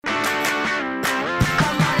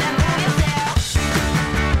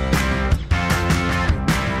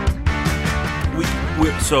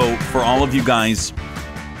So for all of you guys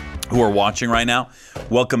who are watching right now,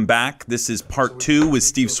 welcome back. This is part 2 with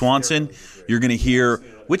Steve Swanson. You're going to hear,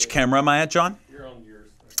 which camera am I at, John?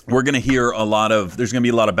 We're going to hear there's going to be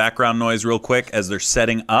a lot of background noise real quick as they're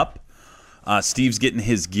setting up. Steve's getting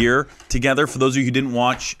his gear together. For those of you who didn't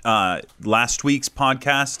watch last week's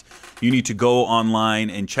podcast, you need to go online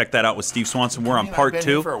and check that out with Steve Swanson. We're on part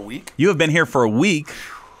 2. I've been here for a week? You have been here for a week,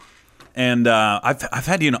 and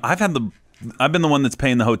I've been the one that's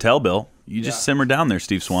paying the hotel bill. You just simmer down there,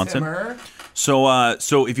 Steve Swanson. Simmer.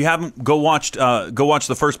 So if you haven't, go watch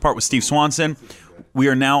the first part with Steve Swanson. We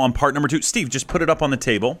are now on part number 2. Steve, just put it up on the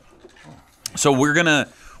table. So we're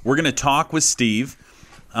gonna talk with Steve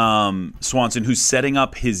Swanson, who's setting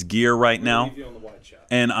up his gear right now.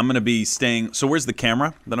 And I'm gonna be staying. So where's the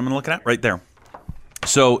camera that I'm gonna look at? Right there.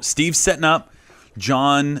 So Steve's setting up.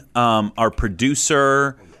 John, our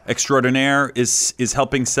producer extraordinaire, is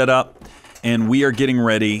helping set up, and we are getting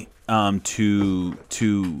ready to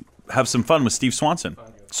have some fun with Steve Swanson.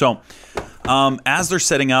 So as they're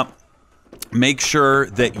setting up, make sure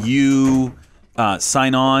that you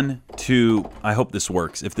sign on to, I hope this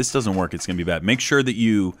works. If this doesn't work, it's going to be bad. Make sure that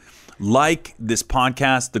you like this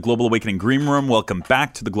podcast, The Global Awakening Green Room. Welcome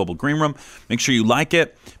back to The Global Green Room. Make sure you like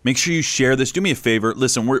it. Make sure you share this. Do me a favor.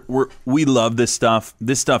 Listen, we love this stuff.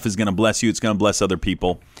 This stuff is going to bless you. It's going to bless other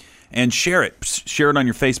people. And share it. Share it on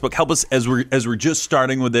your Facebook. Help us as we're just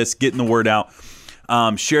starting with this, getting the word out.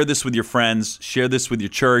 Share this with your friends. Share this with your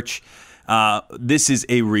church. This is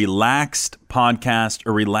a relaxed podcast,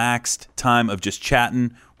 a relaxed time of just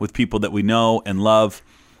chatting with people that we know and love,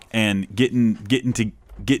 and getting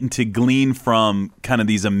to glean from kind of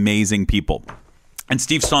these amazing people. And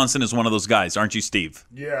Steve Swanson is one of those guys, aren't you, Steve?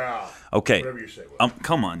 Yeah. Okay. Whatever you say.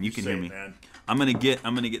 Come on, you can hear me. Man. I'm gonna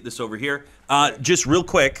get this over here. Just real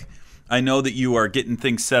quick, I know that you are getting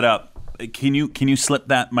things set up. Can you slip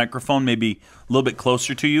that microphone maybe a little bit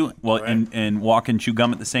closer to you and walk and chew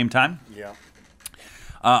gum at the same time? Yeah.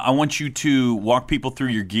 I want you to walk people through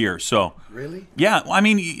your gear. So Really? Yeah. I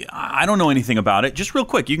mean, I don't know anything about it. Just real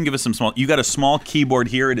quick, you can give us some small. You got a small keyboard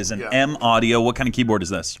here. It is an M Audio. What kind of keyboard is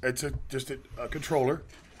this? It's just a controller,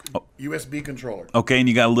 USB controller. Okay, and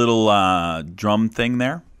you got a little drum thing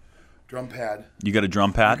there. Drum pad. You got a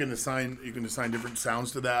drum pad. You can assign different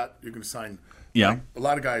sounds to that. You can assign. Yeah. Like, a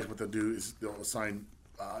lot of guys, what they'll do is they'll assign.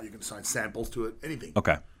 You can assign samples to it. Anything.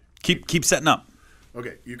 Okay. Keep setting up.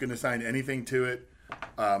 Okay. You can assign anything to it.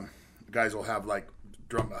 Guys will have like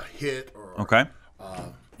drum a hit or Okay.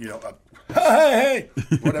 Hey,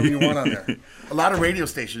 whatever you want on there. A lot of radio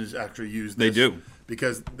stations actually use this. They do.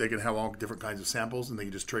 Because they can have all different kinds of samples and they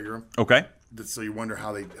can just trigger them. Okay. So you wonder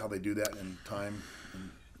how they do that in time.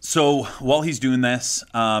 So while he's doing this,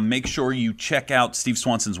 make sure you check out Steve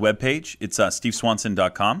Swanson's webpage. It's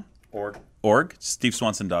steveswanson.com. Org.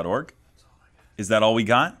 Steveswanson.org. Is that all we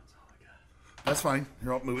got? That's fine.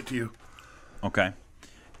 Here, I'll move it to you. Okay.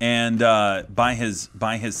 And buy his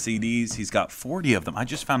CDs. He's got 40 of them. I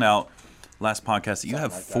just found out last podcast that you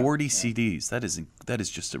have 40 CDs. That is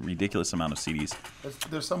just a ridiculous amount of CDs.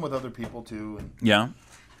 There's some with other people too. Yeah.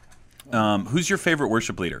 Who's your favorite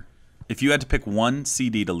worship leader? If you had to pick one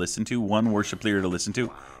CD to listen to, one worship leader to listen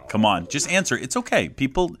to, come on, just answer. It's okay.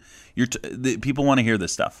 People want to hear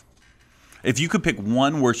this stuff. If you could pick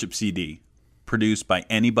one worship CD produced by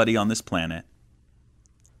anybody on this planet,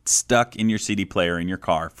 stuck in your CD player in your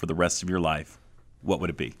car for the rest of your life, what would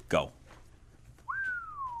it be? Go.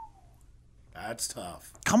 That's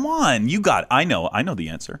tough. Come on, you got it. I know the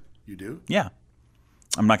answer. You do? Yeah.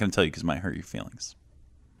 I'm not going to tell you because it might hurt your feelings.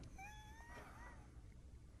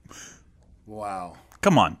 Wow.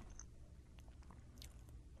 Come on,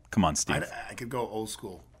 Steve. I could go old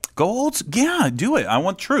school. Go old. Yeah, do it. I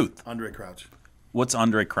want truth. Andre Crouch. What's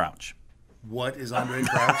Andre Crouch? What is Andre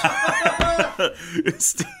Crouch?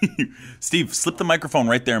 Steve, slip the microphone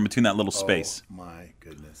right there in between that little space. Oh my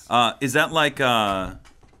goodness. Is that like? You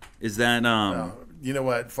know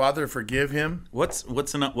what? Father, forgive him. What's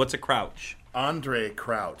a Crouch? Andre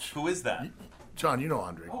Crouch. Who is that? John, you know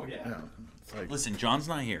Andre. Oh yeah. Listen, John's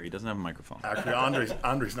not here. He doesn't have a microphone. Actually,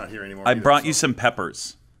 Andre's not here anymore. I brought you some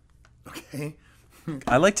peppers. Okay.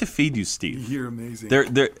 I like to feed you, Steve. You're amazing.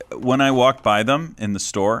 They're when I walked by them in the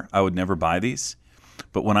store, I would never buy these.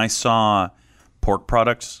 But when I saw pork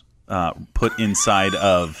products put inside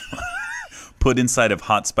of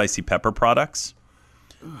hot spicy pepper products,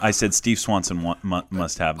 I said Steve Swanson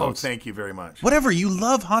must have those. Oh, thank you very much. Whatever, you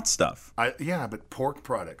love hot stuff. Yeah, but pork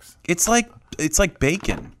products. It's like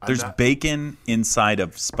bacon. There's bacon inside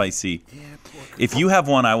of spicy. Yeah, pork. If you have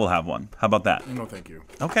one, I will have one. How about that? No, thank you.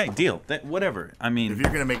 Okay, deal. Whatever. I mean, If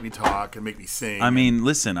you're gonna make me talk and make me sing, I mean,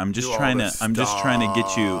 listen. I'm just trying to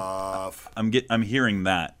get you. stuff. I'm hearing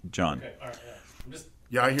that, John. Okay, all right, yeah.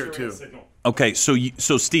 Yeah, I hear it too. Okay,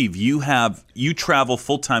 so Steve, you travel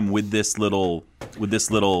full time with this little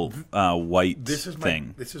white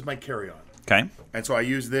thing. This is my carry-on. Okay. And so I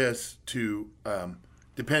use this to,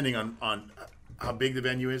 depending on how big the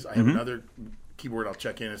venue is. I have another keyboard I'll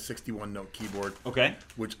check in, a 61-note keyboard. Okay.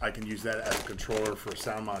 Which I can use that as a controller for a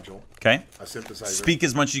sound module. Okay. A synthesizer. Speak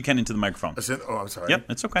as much as you can into the microphone. I'm sorry. Yep,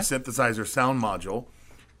 it's okay. A synthesizer sound module.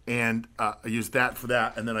 And I use that for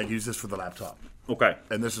that, and then I use this for the laptop. Okay.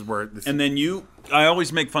 And this is where... And then I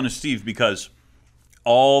always make fun of Steve because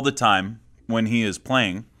all the time when he is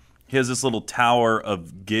playing, he has this little tower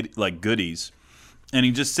of goodies, and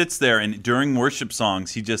he just sits there, and during worship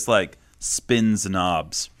songs, he just spins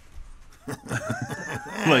knobs.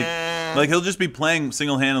 like he'll just be playing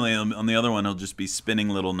single-handedly, and on the other one, he'll just be spinning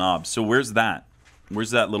little knobs. So where's that?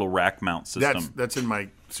 Where's that little rack mount system? That's in my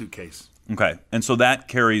suitcase. Okay. And so that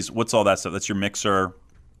carries, what's all that stuff? That's your mixer.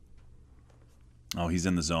 Oh, he's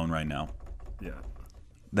in the zone right now. Yeah.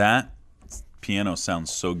 That piano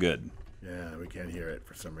sounds so good. Yeah, we can't hear it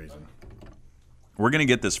for some reason. We're going to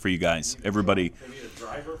get this for you guys. Everybody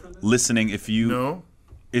listening, if you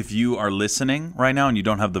are listening right now and you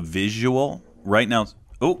don't have the visual, right now,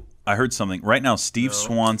 oh, I heard something. Right now, Steve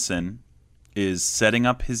Swanson is setting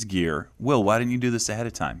up his gear. Will, why didn't you do this ahead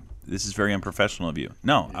of time? This is very unprofessional of you.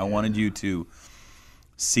 No, I wanted you to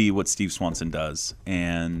see what Steve Swanson does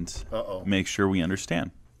and make sure we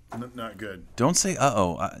understand. Not good. Don't say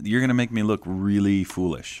uh-oh. You're going to make me look really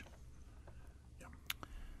foolish.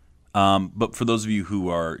 But for those of you who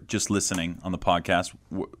are just listening on the podcast,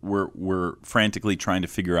 we're frantically trying to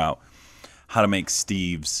figure out how to make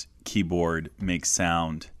Steve's keyboard make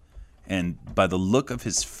sound. And by the look of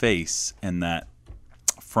his face and that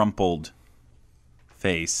frumpled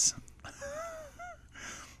face,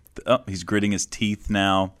 he's gritting his teeth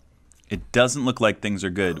now. It doesn't look like things are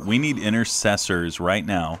good. We need intercessors right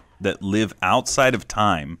now that live outside of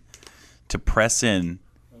time to press in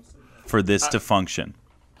for this to function.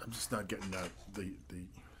 I'm just not getting the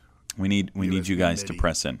We need you guys to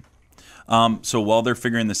press in. So while they're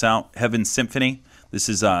figuring this out, Heaven's Symphony. This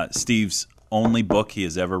is Steve's only book he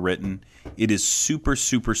has ever written. It is super,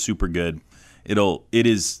 super, super good. It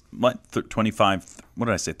is 25. What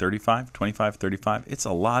did I say? 35, 25, 35. It's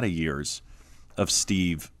a lot of years of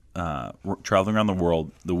Steve traveling around the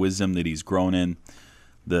world. The wisdom that he's grown in,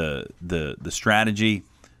 the strategy,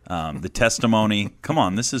 the testimony. Come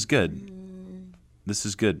on, this is good. This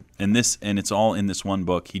is good. And it's all in this one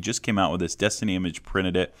book. He just came out with this. Destiny Image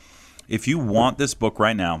printed it. If you want this book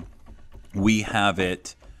right now, we have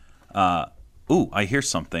it. I hear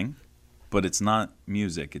something, but it's not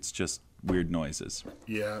music. It's just weird noises.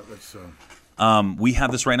 Yeah, that's we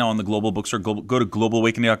have this right now on the Global Bookstore. Go to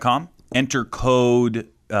globalawakening.com. Enter code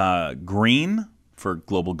GREEN for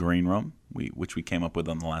Global Green Room, which we came up with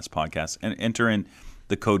on the last podcast. And enter in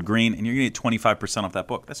the code GREEN, and you're going to get 25% off that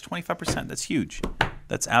book. That's 25%. That's huge.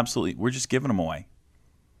 That's absolutely. We're just giving them away.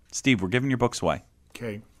 Steve, we're giving your books away.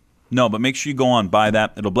 okay. No, but make sure you go on, buy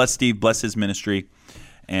that. It'll bless Steve, bless his ministry,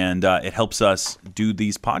 and it helps us do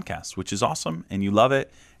these podcasts, which is awesome, and you love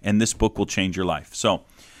it, and this book will change your life. So,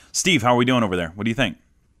 Steve, how are we doing over there? What do you think?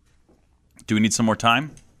 Do we need some more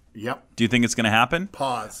time? Yep. Do you think it's going to happen?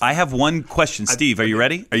 Pause. I have one question. Steve, are you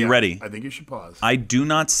ready? Are you ready? I think you should pause. I do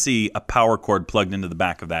not see a power cord plugged into the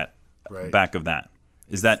back of that. Right. Back of that.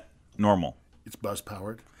 Is that normal? It's bus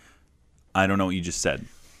powered. I don't know what you just said.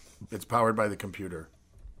 It's powered by the computer.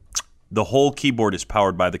 The whole keyboard is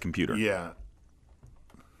powered by the computer. Yeah.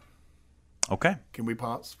 Okay. Can we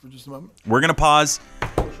pause for just a moment? We're going to pause,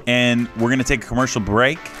 and we're going to take a commercial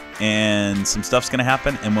break, and some stuff's going to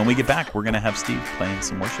happen. And when we get back, we're going to have Steve playing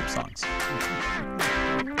some worship songs.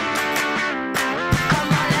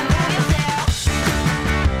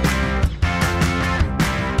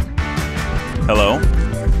 Hello.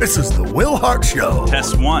 This is the Will Hart Show.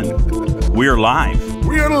 Test 1. We are live.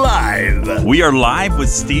 We are live. We are live with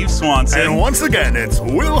Steve Swanson. And once again, it's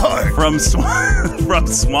Will Hart. From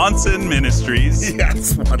Swanson Ministries. Yeah,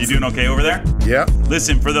 Swanson. You doing okay over there? Yeah.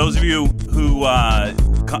 Listen, for those of you who,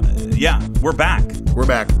 we're back. We're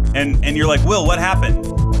back. And you're like, Will, what happened?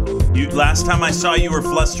 Last time I saw you were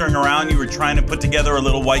flustering around. You were trying to put together a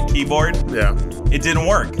little white keyboard. Yeah. It didn't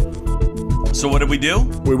work. So what did we do?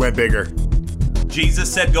 We went bigger.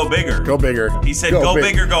 Jesus said go bigger. Go bigger. He said go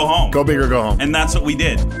big or go home. Go big or go home. And that's what we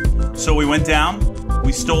did. So we went down.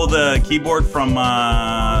 We stole the keyboard from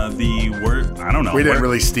I don't know. We didn't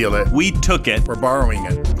really steal it. We took it. We're borrowing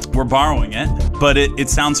it. But it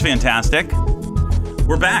sounds fantastic.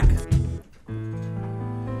 We're back.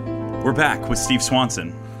 We're back with Steve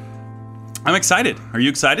Swanson. I'm excited. Are you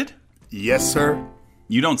excited? Yes, sir.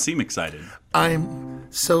 You don't seem excited.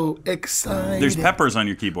 I'm so excited. There's peppers on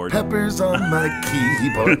your keyboard. Peppers on my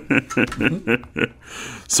keyboard.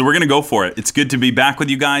 So we're going to go for it. It's good to be back with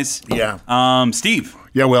you guys. Yeah. Steve.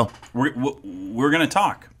 Yeah, Will. We're going to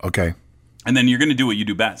talk. Okay. And then you're going to do what you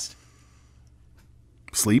do best.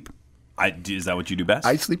 Sleep? Is that what you do best?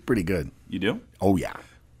 I sleep pretty good. You do? Oh, yeah.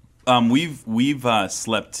 We've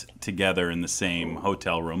slept together in the same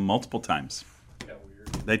hotel room multiple times. Got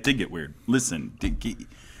weird. That did get weird. Listen,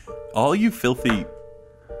 all you filthy...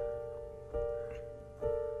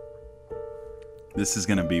 This is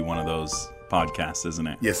going to be one of those podcasts, isn't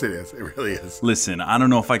it? Yes, it is. It really is. Listen, I don't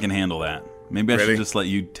know if I can handle that. Maybe I Ready? should just let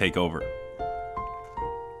you take over.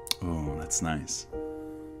 Oh, that's nice.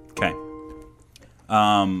 Okay.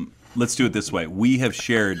 Let's do it this way. We have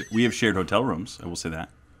shared hotel rooms. I will say that.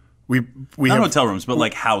 We Not have hotel rooms, but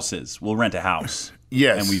like houses. We'll rent a house.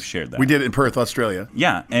 Yes, and we've shared that. We did it in Perth, Australia.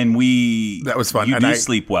 Yeah, and that was fun. You And do I-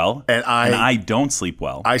 sleep well, and I don't sleep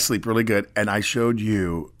well. I sleep really good, and I showed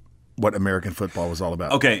you what American football was all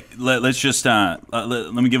about. Okay, let's just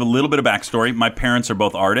let me give a little bit of backstory. My parents are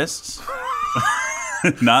both artists.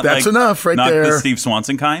 That's enough right not there. Not the Steve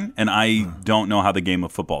Swanson kind, and I don't know how the game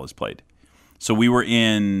of football is played. So we were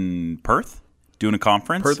in Perth doing a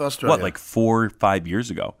conference. Perth, Australia. What, like 4 or 5 years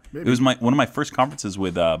ago? Maybe. It was one of my first conferences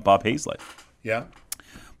with Bob Hazlett. Yeah.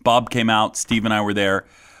 Bob came out. Steve and I were there.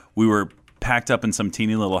 We were packed up in some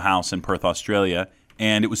teeny little house in Perth, Australia,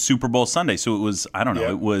 and it was Super Bowl Sunday. So it was, I don't know,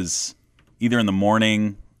 It was either in the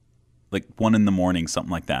morning, like 1 a.m,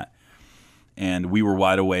 something like that. And we were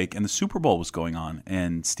wide awake, and the Super Bowl was going on,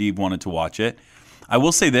 and Steve wanted to watch it. I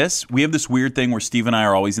will say this. We have this weird thing where Steve and I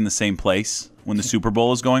are always in the same place when the Super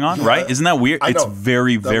Bowl is going on, right? Isn't that weird? It's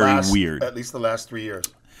very, very weird. At least the last 3 years.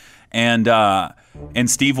 And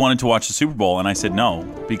Steve wanted to watch the Super Bowl, and I said no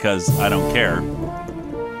because I don't care.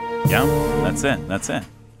 Yeah, that's it.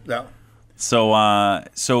 Yeah.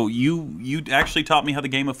 So you actually taught me how the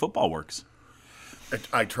game of football works.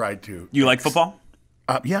 I tried to. You like football?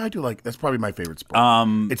 Yeah, I do like. That's probably my favorite sport.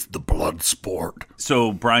 It's the blood sport.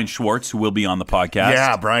 So Brian Schwartz, who will be on the podcast,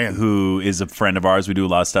 Yeah, Brian, who is a friend of ours, we do a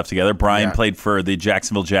lot of stuff together. Brian played for the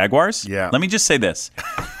Jacksonville Jaguars. Yeah. Let me just say this: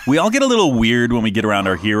 we all get a little weird when we get around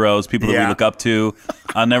our heroes, people that we look up to.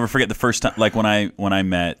 I'll never forget the first time, like when I've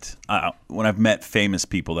met famous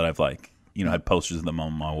people that I've had posters of them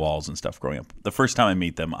on my walls and stuff growing up. The first time I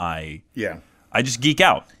meet them, I just geek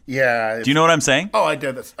out. Yeah. Do you know what I'm saying? Oh, I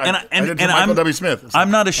did this. I did and Michael W. Smith.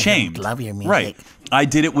 I'm not ashamed. I love your music. Right. I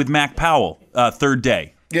did it with Mac Powell, third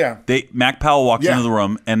day. Yeah. Mac Powell walked into the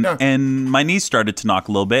room, and my knees started to knock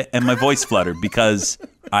a little bit, and my voice fluttered because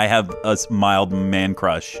I have a mild man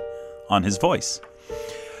crush on his voice.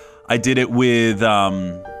 I did it with,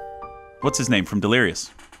 what's his name from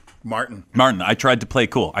Delirious? Martin. I tried to play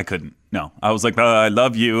cool. I couldn't. No. I was like, I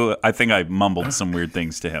love you. I think I mumbled some weird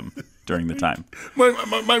things to him during the time.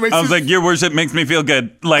 I was like, your worship makes me feel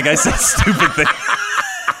good. Like I said stupid things.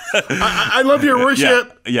 I love your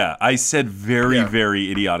worship. Yeah. I said very,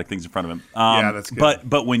 very idiotic things in front of him. That's good.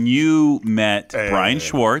 But when you met Brian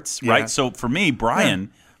Schwartz, right? So for me,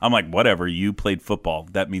 Brian, I'm like, whatever. You played football.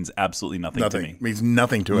 That means absolutely nothing to me. Means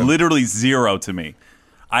nothing to him. Literally zero to me.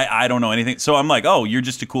 I don't know anything. So I'm like, oh, you're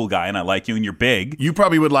just a cool guy, and I like you, and you're big. You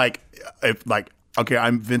probably would okay,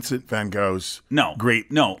 I'm Vincent Van Gogh's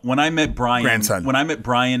great. No, when I met Brian, grandson. When I met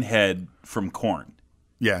Brian Head from Korn,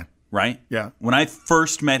 Yeah. right? Yeah. When I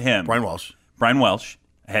first met him, Brian Welsh.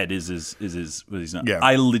 Head is his what he's not. Yeah.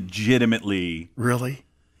 I legitimately Really?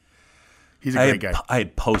 He's a great guy. I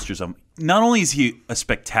had posters of him. Not only is he a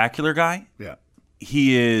spectacular guy, Yeah.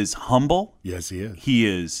 he is humble. Yes, he is. He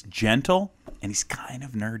is gentle, and he's kind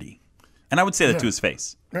of nerdy. And I would say that to his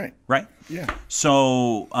face. Right. Right? Yeah.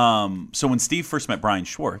 So when Steve first met Brian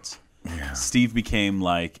Schwartz, Steve became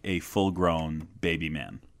like a full-grown baby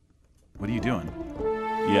man. What are you doing?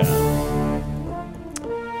 Yeah.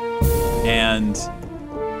 And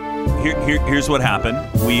here's what happened.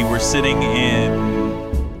 We were sitting in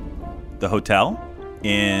the hotel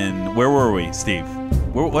where were we, Steve?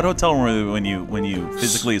 What hotel were we when you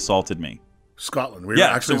physically assaulted me? Scotland. We're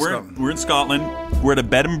in Scotland. We're at a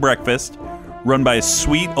bed and breakfast run by a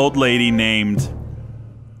sweet old lady named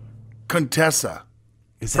Contessa.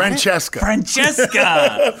 Is Francesca.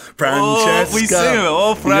 Francesca. Francesca. Oh, we sing it.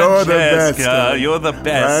 Oh, Francesca. You're the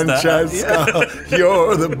best. Francesca.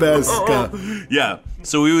 You're the best. Yeah.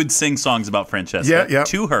 So we would sing songs about Francesca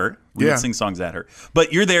to her. We would sing songs at her.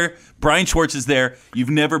 But you're there. Brian Schwartz is there.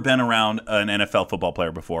 You've never been around an NFL football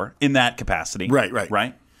player before in that capacity.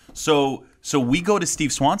 Right. So we go to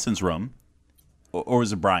Steve Swanson's room. Or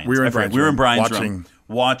was it Brian's? We were in Brian's room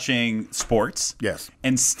watching sports. Yes.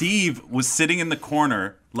 And Steve was sitting in the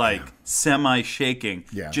corner, like semi-shaking,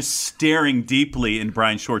 just staring deeply in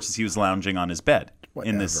Brian Schwartz as he was lounging on his bed.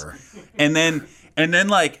 Whatever. In this. And then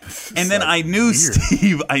I knew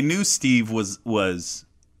Steve. I knew Steve was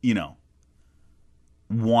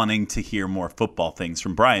wanting to hear more football things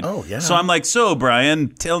from Brian. Oh, yeah. So I'm like, so Brian,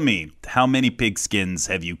 tell me, how many pigskins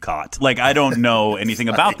have you caught? Like, I don't know anything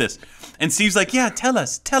about this. And Steve's like, yeah, tell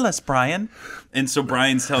us, Brian. And so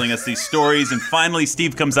Brian's telling us these stories, and finally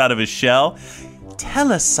Steve comes out of his shell.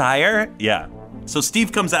 Tell us, sire. Yeah. So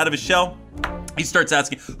Steve comes out of his shell. He starts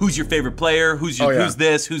asking, who's your favorite player? Who's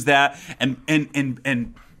this? Who's that?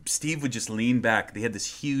 And Steve would just lean back. They had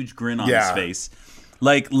this huge grin on his face,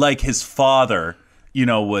 like his father,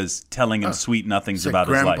 was telling him sweet nothings about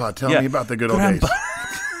his life. Grandpa, tell me about the good old days.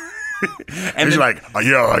 And he's like,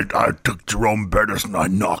 I took Jerome Bettis and I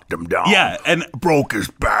knocked him down. Yeah, and broke his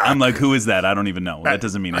back. I'm like, who is that? I don't even know. That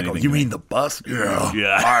doesn't mean anything. You mean the bus? Yeah.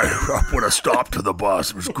 Yeah. I put a stop to the bus.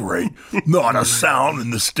 It was great. Not a sound in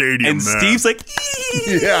the stadium. And man. Steve's like,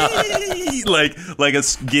 like a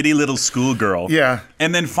giddy little schoolgirl. Yeah.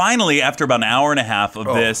 And then finally, after about an hour and a half of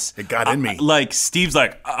this, it got in me. Like Steve's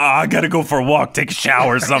like, I gotta go for a walk, take a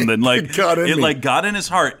shower or something. Like it got in me. Like got in his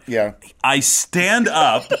heart. Yeah. I stand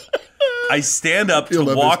up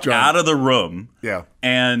to walk out of the room. Yeah.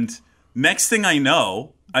 And next thing I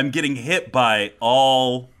know, I'm getting hit by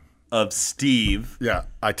all of Steve. Yeah.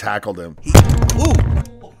 I tackled him. Ooh.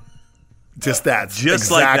 Just exactly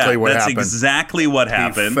like that. What That's happened. exactly what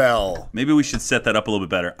happened. He fell. Maybe we should set that up a little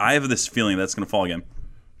bit better. I have this feeling that's going to fall again.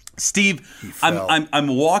 Steve, I'm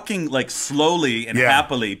walking like slowly and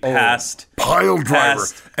happily past pile driver,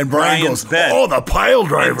 and Brian Brian's goes, bed. Oh, the pile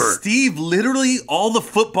driver. And Steve, literally, all the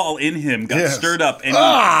football in him got stirred up, and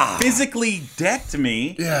he physically decked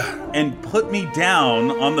me and put me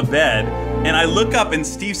down on the bed. And I look up, and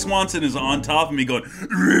Steve Swanson is on top of me, going,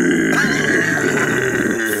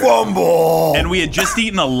 fumble. And we had just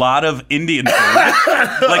eaten a lot of Indian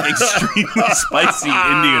food, like extremely spicy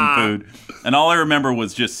Indian food. And all I remember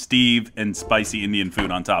was just Steve and spicy Indian food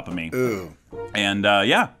on top of me. Ew. And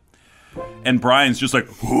and Brian's just like,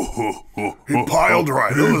 He pile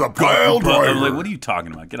driver. It was a pile driver. I'm like, what are you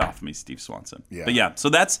talking about? Get off of me, Steve Swanson. Yeah. But yeah, so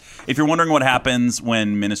that's, if you're wondering what happens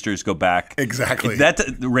when ministers go back. Exactly.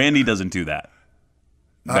 Randy doesn't do that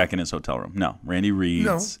back in his hotel room. No, Randy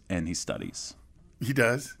reads and he studies. He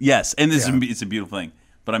does? Yes, and it's a beautiful thing.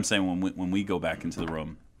 But I'm saying when we go back into the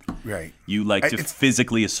room, right? You like to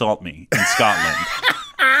physically assault me in Scotland,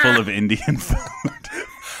 full of Indian food.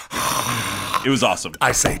 It was awesome.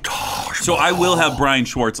 I say, Tosh. So I will have Brian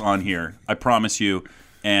Schwartz on here. I promise you.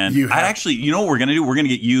 And I actually, you know what we're gonna do? We're gonna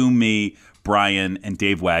get you, me, Brian, and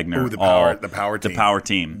Dave Wagner. The power team. The power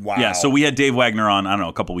team. Wow. Yeah. So we had Dave Wagner on. I don't know,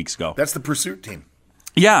 a couple weeks ago. That's the Pursuit team.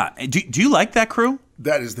 Yeah. Do you like that crew?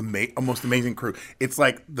 That is the most amazing crew. It's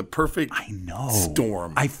like the perfect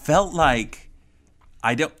storm. I felt like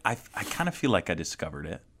I kind of feel like I discovered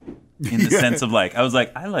it. In the sense of like, I was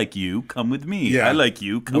like, I like you, come with me. Yeah. I like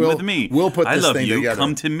you, come with me. We'll put I this love thing you, together.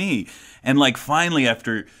 come to me. And like finally,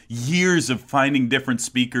 after years of finding different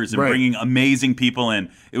speakers and bringing amazing people in,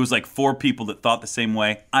 it was like 4 people that thought the same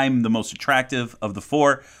way. I'm the most attractive of the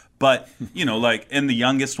 4. But, and the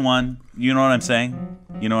youngest one, you know what I'm saying?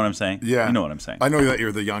 You know what I'm saying? Yeah. You know what I'm saying. I know that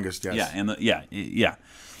you're the youngest, yes. Yeah, yeah.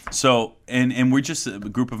 So, and we're just a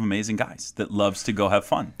group of amazing guys that loves to go have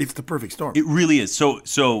fun. It's the perfect storm. It really is.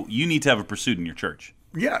 So you need to have a Pursuit in your church.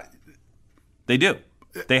 Yeah. They do.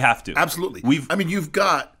 They have to. Absolutely. You've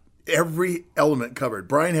got every element covered.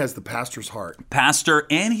 Brian has the pastor's heart. Pastor,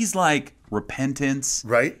 and he's like repentance.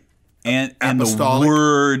 Right. And the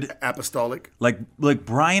word apostolic, like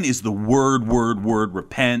Brian is the word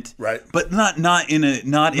repent, right? But not in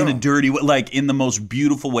a dirty way, like in the most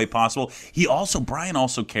beautiful way possible. Brian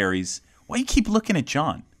also carries. Why you keep looking at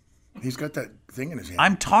John? He's got that thing in his hand.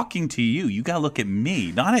 I'm talking to you. You gotta look at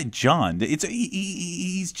me, not at John.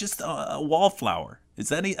 He's just a wallflower. Is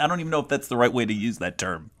that? I don't even know if that's the right way to use that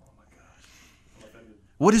term.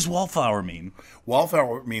 What does wallflower mean?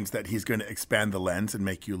 Wallflower means that he's going to expand the lens and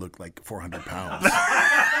make you look like 400 pounds.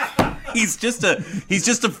 He's just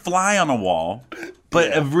a fly on a wall,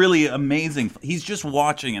 but a really amazing. He's just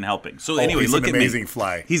watching and helping. So anyway, he's look an at amazing me.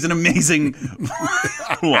 fly. He's an amazing.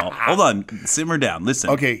 Well, hold on, simmer down. Listen.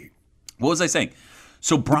 Okay. What was I saying?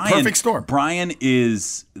 So Brian, perfect storm. Brian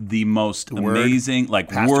is the most amazing, like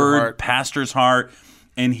pastor's heart,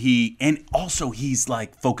 and he's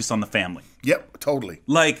like focused on the family. Yep, totally.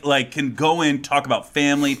 Like can go in, talk about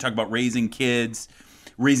family, talk about raising kids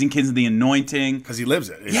in the anointing. Because he lives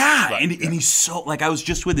it. And he's so, like, I was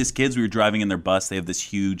just with his kids. We were driving in their bus. They have this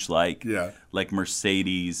huge, like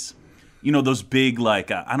Mercedes. You know, those big,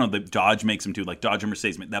 like, I don't know, the Dodge makes them too, like Dodge and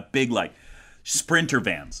Mercedes. That big, like, Sprinter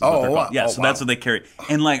vans. That's what they carry.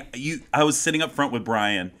 And, like, I was sitting up front with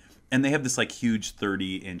Brian, and they have this, like, huge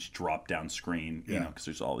 30-inch drop-down screen, you know, because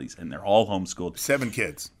there's all these, and they're all homeschooled. 7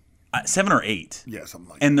 kids. 7 or 8. Yeah, something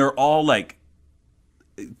like that. And they're all, like,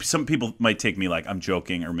 some people might take me like I'm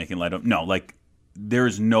joking or making light of. No, like,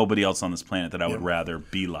 there's nobody else on this planet that I would rather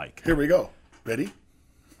be like. Here we go. Ready?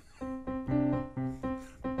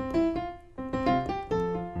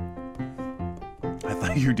 I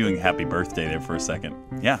thought you were doing happy birthday there for a second.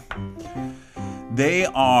 Yeah. They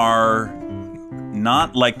are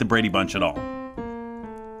not like the Brady Bunch at all.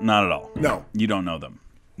 Not at all. No. You don't know them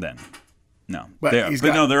then. No. But they're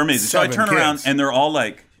amazing. So I turn around kids. and they're all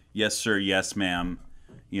like, yes, sir, yes, ma'am.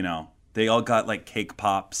 You know, they all got like cake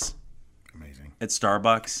pops. Amazing. At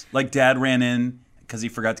Starbucks. Like, Dad ran in because he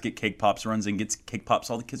forgot to get cake pops, runs in, gets cake pops.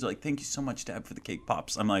 All the kids are like, thank you so much, Dad, for the cake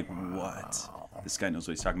pops. I'm like, what? This guy knows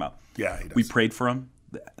what he's talking about. Yeah, he does. We prayed for him.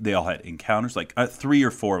 They all had encounters, like 3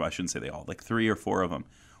 or 4, I shouldn't say they all, like 3 or 4 of them,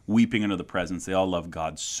 weeping under the presence. They all love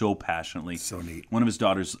God so passionately. So neat. One of his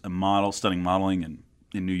daughters, a model, studying modeling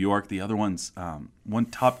in New York. The other one's one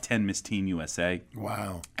top 10 Miss Teen USA.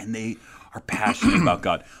 Wow. And they are passionate about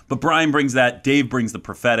God. But Brian brings that. Dave brings the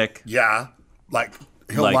prophetic. Yeah. Like,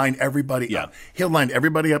 he'll line everybody up. He'll line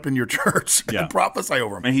everybody up in your church and prophesy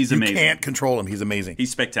over him. And he's amazing. You can't control him. He's amazing.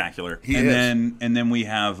 He's spectacular. He is. And then we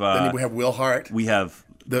have... then we have Will Hart. We have...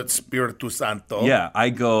 The Spiritu Santo. Yeah, I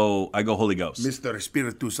go Holy Ghost. Mr.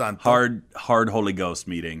 Spiritu Santo. Hard Holy Ghost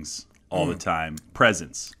meetings all the time.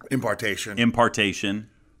 Presence. Impartation.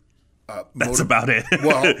 That's about it.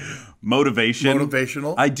 Well, motivation.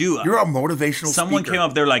 Motivational. I do. You're a motivational Someone speaker. came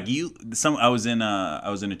up there like I was in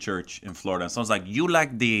a church in Florida. Someone's like, you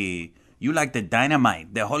like the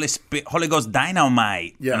dynamite, the Holy Ghost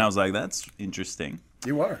dynamite. Yeah. And I was like, that's interesting.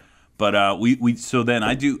 You are. But we so then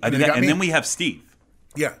I do that, and then we have Steve.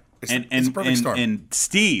 Yeah. It's a perfect storm. And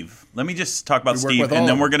Steve, let me just talk about We work Steve, with all and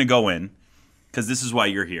then of we're them. going to go in, because this is why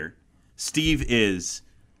you're here. Steve is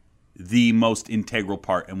the most integral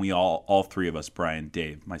part, and we all 3 of us, Brian,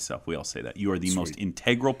 Dave, myself, we all say that. You are the most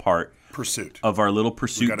integral part of our little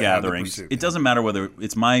pursuit gatherings. It doesn't matter whether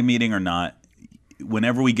it's my meeting or not.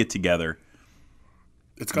 Whenever we get together,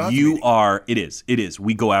 it's God's meeting. It is.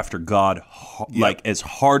 We go after God like as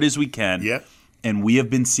hard as we can. Yep. And we have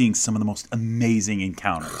been seeing some of the most amazing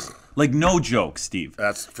encounters. Like, no joke, Steve.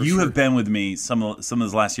 That's for You sure. have been with me some of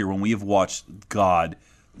this last year when we have watched God,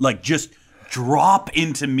 like, just drop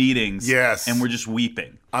into meetings. Yes. And we're just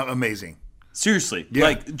weeping. Amazing. Seriously. Yeah.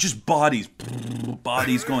 Like, just bodies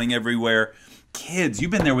going everywhere. Kids. You've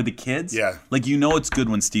been there with the kids. Yeah. Like, you know it's good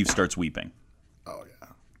when Steve starts weeping. Oh, yeah.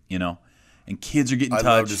 You know? And kids are getting touched.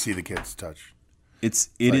 I love to see the kids touch. It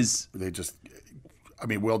is. They just,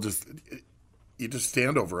 you just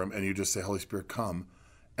stand over them and you just say, Holy Spirit, come.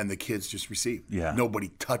 And the kids just receive. Yeah. Nobody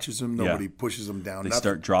touches them. Nobody pushes them down. They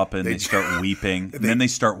start dropping. They start weeping. And then they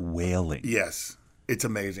start wailing. Yes. It's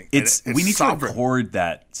amazing. We need to record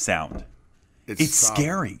that sound. It's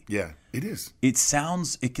scary. Yeah, it is.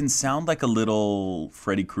 It can sound like a little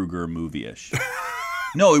Freddy Krueger movie-ish.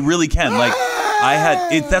 No, it really can. Like,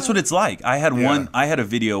 that's what it's like. I had a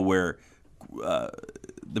video where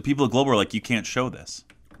the people at Global were like, you can't show this.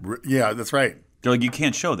 Yeah, that's right. They're like, you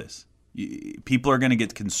can't show this. People are going to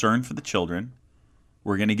get concerned for the children.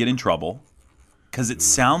 We're going to get in trouble because it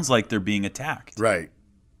sounds like they're being attacked. Right.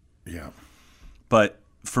 Yeah. But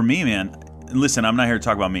for me, man, listen, I'm not here to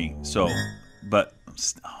talk about me. But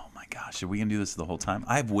oh my gosh, are we going to do this the whole time?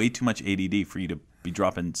 I have way too much ADD for you to be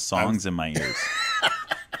dropping songs in my ears.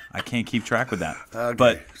 I can't keep track with that. Okay,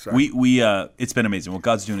 but sorry. we it's been amazing. What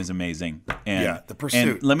God's doing is amazing. And the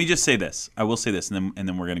pursuit. And let me just say this. I will say this, and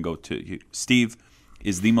then we're going to go to Steve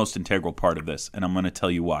is the most integral part of this, and I'm going to tell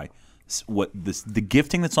you why. The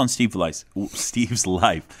gifting that's on Steve's life, Steve's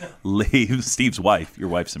wife, your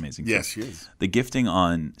wife's amazing. Yes, she is. The gifting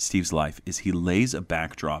on Steve's life is he lays a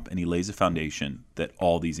backdrop and he lays a foundation that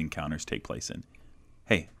all these encounters take place in.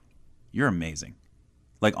 Hey, you're amazing.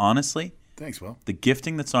 Like, honestly, thanks, Will. the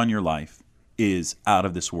gifting that's on your life is out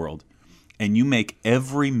of this world. and you make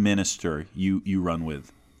every minister you run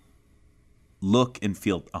with look and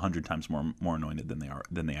feel 100 times more anointed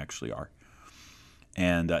than they actually are.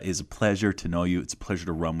 And it's a pleasure to know you. It's a pleasure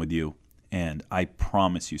to run with you. And I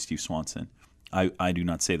promise you, Steve Swanson, I do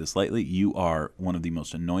not say this lightly. You are one of the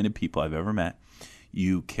most anointed people I've ever met.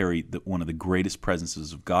 You carry one of the greatest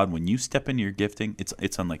presences of God. When you step into your gifting,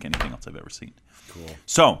 it's unlike anything else I've ever seen. Cool.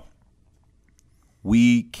 So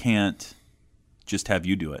we can't just have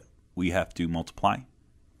you do it. We have to multiply,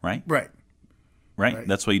 right? Right.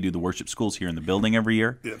 That's why you do the worship schools here in the building every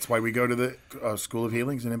year. That's why we go to the School of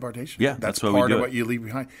Healings and Impartation. Yeah, that's why part we do of it. what you leave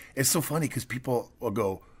behind. It's so funny because people will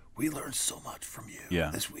go, "We learned so much from you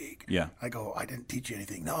this week." Yeah. I go, "I didn't teach you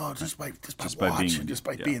anything." No, just by being, just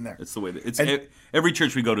by being there. It's the way that every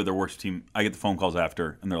church we go to, their worship team. I get the phone calls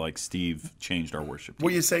after, and they're like, "Steve changed our worship team."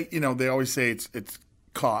 Well, you say, they always say it's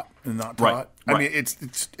caught and not taught. Right. I mean, it's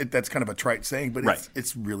that's kind of a trite saying, but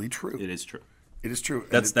it's really true. It is true. It is true.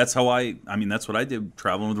 That's how that's what I did,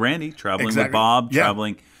 traveling with Randy, traveling with Exactly. Bob, Yeah.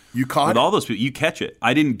 traveling You caught with it. all those people. You catch it.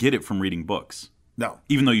 I didn't get it from reading books. No,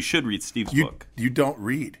 Even though you should read Steve's book. you don't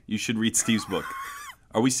read. You should read Steve's book.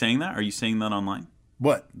 Are we saying that? Are you saying that online?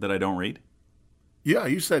 What? That I don't read? Yeah,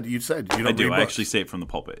 you said you don't I do. read I books. actually say it from the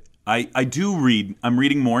pulpit. I do read. I'm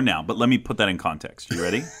reading more now, but let me put that in context. You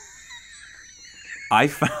ready? I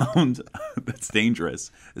found that's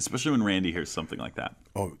dangerous, especially when Randy hears something like that.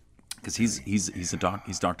 Oh, Because he's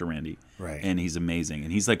Dr. Randy, Right. And he's amazing,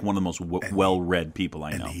 and he's like one of the most well-read people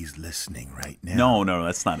I know. and he's listening right now. No,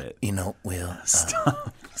 that's not it. Will,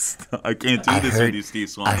 Stop. I can't do this with you, Steve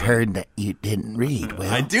Swanson. I heard that you didn't read. Will,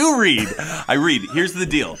 I do read. I read. Here's the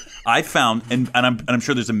deal. I found, and I'm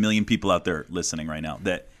sure there's a million people out there listening right now,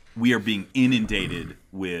 that we are being inundated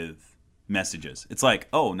with messages. It's like,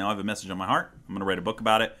 oh, now I have a message on my heart. I'm going to write a book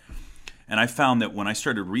about it. And I found that when I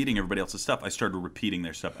started reading everybody else's stuff, I started repeating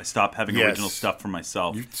their stuff. I stopped having original stuff for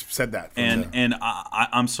myself. You said that. And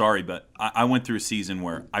I'm sorry, but I went through a season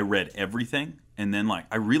where I read everything, and then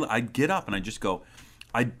I'd get up and I'd just go,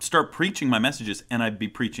 I'd start preaching my messages, and I'd be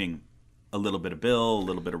preaching a little bit of Bill, a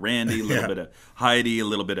little bit of Randy, a little bit of Heidi, a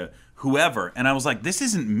little bit of whoever, and I was like, this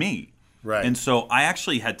isn't me. Right. And so I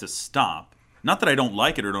actually had to stop. Not that I don't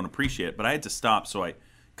like it or don't appreciate it, but I had to stop so I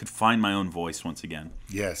could find my own voice once again.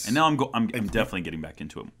 Yes. And now I'm definitely getting back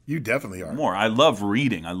into it You definitely are. more. I love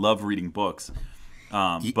reading. I love reading books.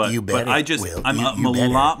 But you but better, I just Will. I'm You a better.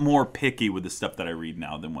 lot more picky with the stuff that I read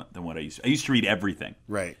now than what I used to. I used to read everything.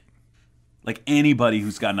 Right. Like anybody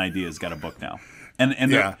who's got an idea has got a book now. And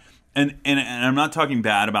Yeah. and I'm not talking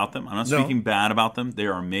bad about them. I'm not No. speaking bad about them. They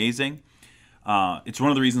are amazing. It's one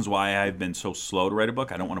of the reasons why I've been so slow to write a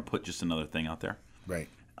book. I don't want to put just another thing out there. Right.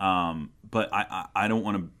 But I don't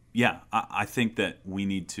want to. Yeah, I think that we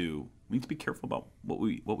need to be careful about what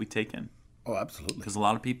we take in, Oh, absolutely. because a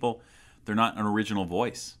lot of people, they're not an original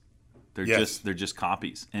voice. They're Yes. just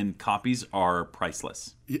copies, and copies are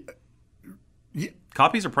priceless. Yeah.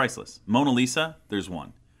 Copies are priceless. Mona Lisa, there's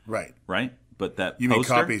one, Right. right? But that You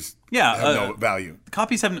poster, mean copies yeah, have no value.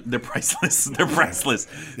 copies they're priceless. They're priceless.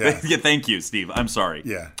 Yeah. Yeah. Thank you, Steve. I'm sorry.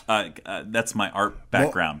 Yeah. That's my art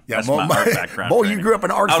background. yeah, That's Mo- my art background. Bo, you training. grew up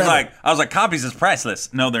in art I was family. like, copies is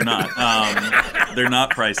priceless. No, they're not. They're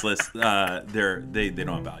not priceless. They don't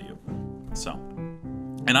have value. So,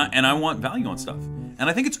 and I want value on stuff. And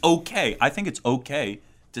I think it's okay. I think it's okay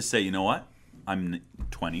to say, you know what? I'm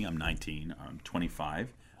 20. I'm 19. I'm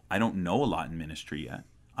 25. I don't know a lot in ministry yet.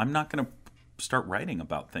 I'm not going to start writing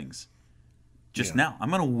about things just now. I'm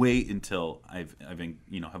going to wait until I've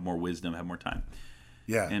have more wisdom, have more time,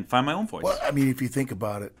 Yeah. and find my own voice. Well, I mean, if you think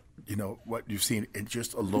about it, what you've seen, it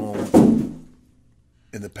just alone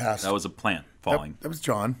in the past. That was a plant falling. That was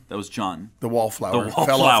John. That was John. The wallflower. The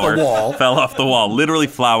fell wallflower off the wall. fell off the wall. Literally,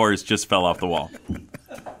 flowers just fell off the wall.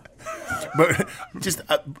 But just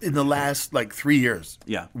in the last 3 years,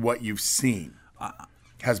 Yeah. what you've seen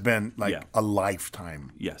has been Yeah. a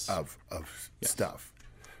lifetime Yes. of stuff,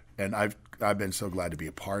 and I've been so glad to be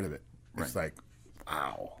a part of it. It's like,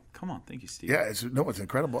 wow, Come on, thank you, Steve. yeah, it's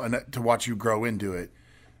incredible, and to watch you grow into it,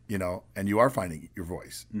 and you are finding your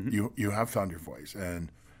voice. Mm-hmm. You have found your voice, and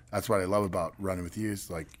that's what I love about running with you. Is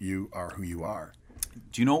like you are who you are.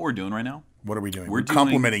 Do you know what we're doing right now? What are we doing? We're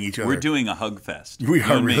complimenting each other. We're doing a hug fest. We You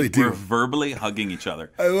and me, really do. We're verbally hugging each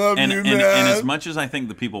other. I love and, you, and, man. And as much as I think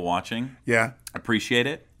the people watching Yeah, appreciate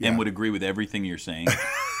it Yeah. and would agree with everything you're saying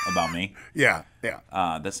about me, yeah.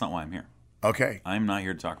 that's not why I'm here. Okay, I'm not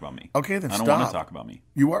here to talk about me. Okay, then I don't want stop. to talk about me.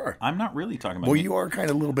 you are. I'm not really talking about Well, me. you are kind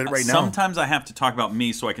of a little bit right now. Sometimes I have to talk about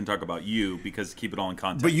me so I can talk about you, because keep it all in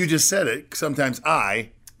context. But you just said it. Sometimes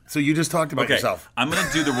so you just talked about okay, yourself. I'm going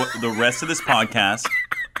to do the rest of this podcast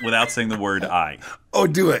without saying the word I. Oh,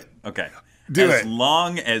 do it. Okay. as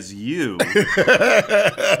long as you carry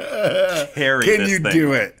Can this you thing.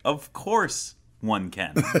 do it? Of course one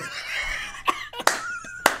can.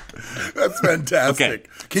 That's fantastic. Okay.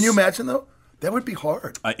 Can you imagine, though? That would be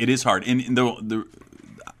hard. It is hard. And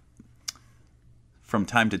from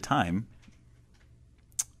time to time,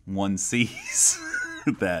 one sees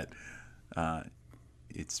that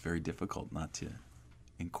it's very difficult not to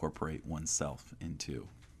incorporate oneself into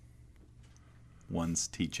one's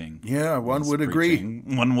teaching. Yeah, one would preaching.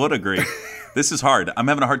 Agree. One would agree. This is hard. I'm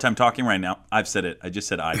having a hard time talking right now. I've said it. I just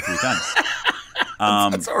said I 3 times.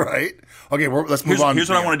 That's all right. Okay, let's move on. Here's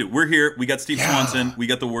what I want to do. We're here. We got Steve Swanson. We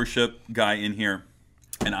got the worship guy in here.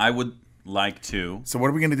 And I would like to... So what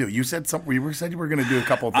are we going to do? You said something. You said you were going to do a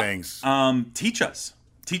couple of things. Teach us.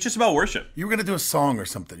 Teach us about worship. You were going to do a song or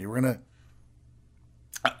something. You were going to...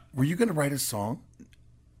 Were you going to write a song?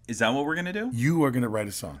 Is that what we're going to do? You are going to write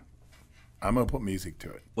a song. I'm going to put music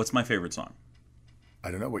to it. What's my favorite song?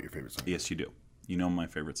 I don't know what your favorite song is. Yes, you do. You know what my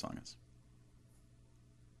favorite song is.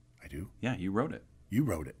 I do? Yeah, you wrote it. You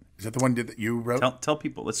wrote it. Is that the one that you wrote? Tell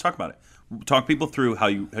people. Let's talk about it. Talk people through how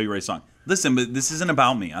you write a song. Listen, but this isn't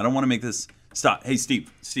about me. I don't want to make this stop. Hey,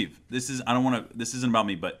 Steve, this isn't about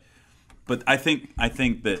me, but I think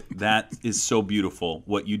that is so beautiful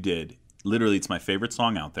what you did. Literally, it's my favorite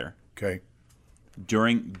song out there. Okay.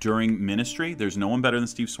 During ministry, there's no one better than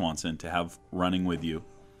Steve Swanson to have running with you.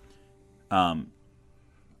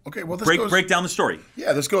 Okay, well, break down the story.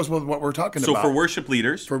 Yeah, this goes with what we're talking about. So for worship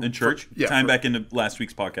leaders in church, tying back into last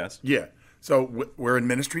week's podcast. Yeah. So we're in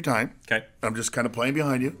ministry time. Okay. I'm just kind of playing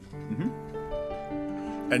behind you. Mm-hmm.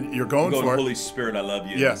 And you're going for it. Holy Spirit, I love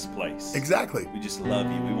you in this place. Exactly. We just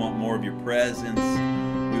love you. We want more of your presence.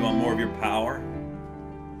 We want more of your power.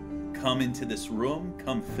 Come into this room.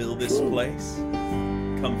 Come fill this place.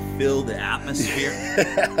 Come fill the atmosphere.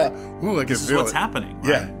 Ooh, I can feel it. This is what's happening.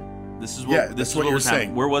 Right? Yeah. This is what you're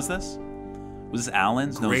saying. Where was this? Was this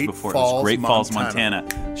Allen's? No, it was before. It was Great Falls, Montana.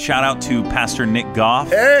 Shout out to Pastor Nick Goff.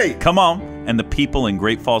 Hey! Come on. And the people in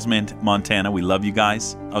Great Falls, Montana. We love you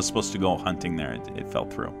guys. I was supposed to go hunting there. It fell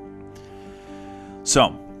through.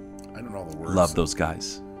 So, I don't know the words. Love those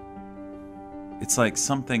guys. It's like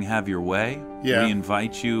something have your way. Yeah. We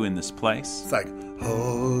invite you in this place. It's like,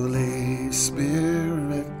 Holy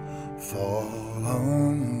Spirit, fall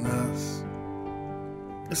on us.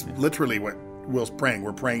 It's literally what Will's praying.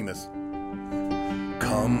 We're praying this.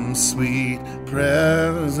 Come, sweet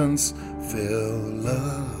presence, fill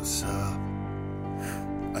us up.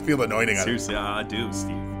 I feel the anointing on it. Seriously, I do,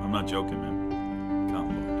 Steve. I'm not joking, man.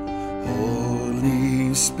 Come, Lord.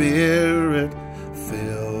 Holy Spirit,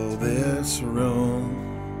 fill this room.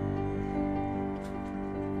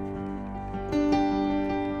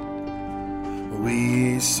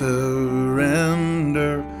 We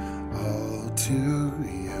surrender all to you.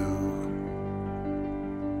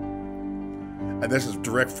 And this is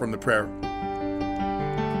direct from the prayer.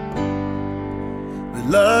 We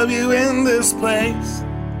love you in this place,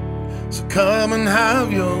 so come and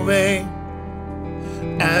have your way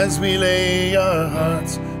as we lay our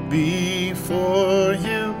hearts before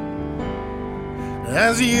you.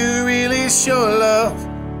 As you release your love,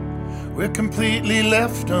 we're completely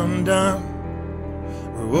left undone.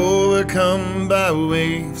 We're overcome by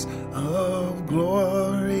waves of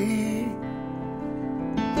glory.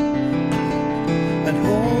 And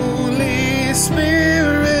Holy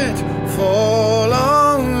Spirit, fall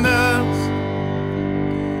on us.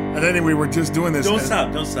 And anyway, we were just doing this. Don't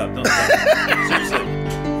stop. Seriously.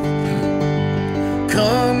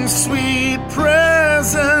 Come, sweet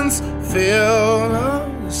presence, fill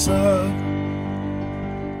us up.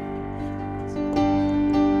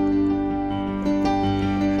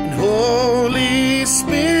 And Holy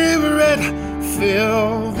Spirit,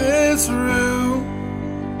 fill this room.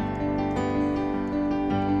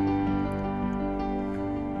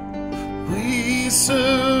 We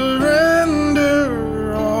surrender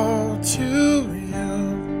all to you.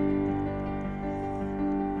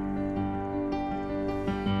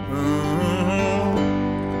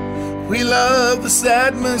 We love this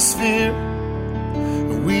atmosphere.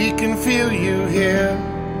 We can feel you here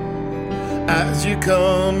as you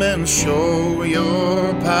come and show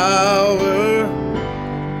your power.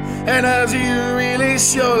 And as you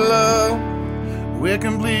release your love, we're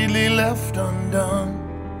completely left undone.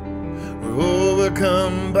 We're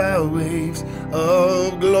overcome by waves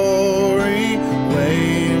of glory,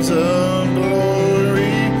 waves of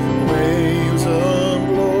glory, waves of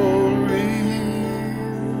glory.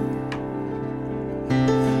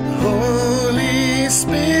 Holy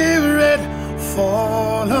Spirit,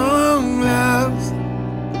 fall on us.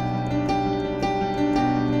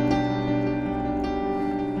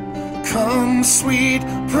 Come, sweet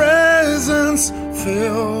presence,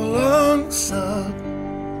 fill us up.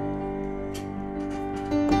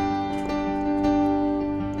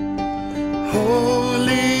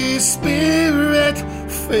 Holy Spirit,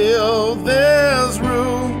 fill this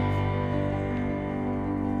room.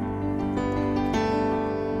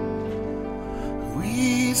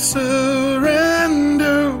 We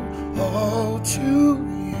surrender all to you.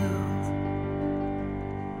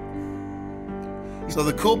 So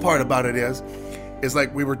the cool part about it is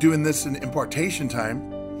like we were doing this in impartation time.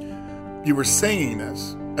 You were singing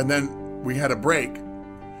this, and then we had a break.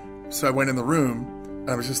 So I went in the room, and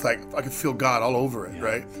I was just like, I could feel God all over it,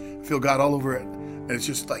 right? Feel God all over it. And it's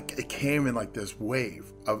just like, it came in like this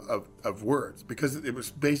wave of words, because it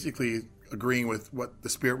was basically agreeing with what the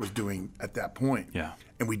Spirit was doing at that point. Yeah.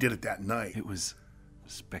 And we did it that night. It was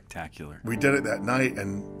spectacular. We did it that night,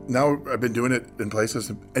 and now I've been doing it in places.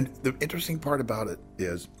 And the interesting part about it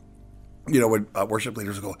is, you know, when worship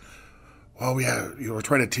leaders go, well, we're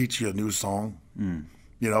trying to teach you a new song.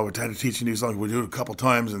 You know, we're trying to teach you a new song. We do it a couple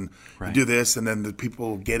times, and we do this, and then the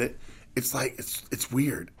people get it. It's like, it's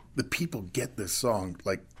weird. The people get this song,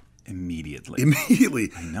 like,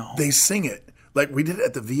 Immediately. I know. They sing it. Like, we did it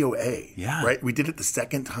at the VOA. Yeah. Right? We did it the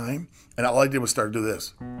second time, and all I did was start to do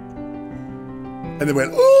this. And they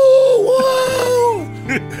went, oh, whoa!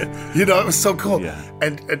 You know, it was so cool. Yeah.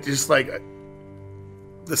 And just like,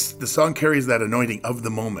 the song carries that anointing of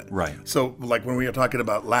the moment. Right. So, like when we were talking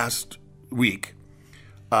about last week,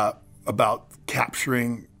 about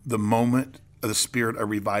capturing the moment of the spirit of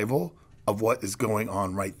revival of what is going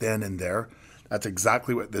on right then and there, that's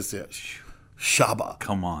exactly what this is. Shabbat.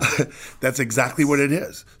 Come on. That's exactly what it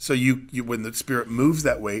is. So you when the Spirit moves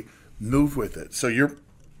that way, move with it. So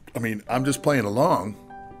I'm just playing along.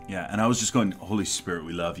 Yeah, and I was just going, Holy Spirit,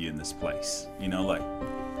 we love you in this place. You know, like,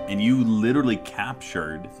 and you literally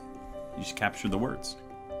captured the words.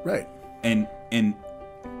 Right. And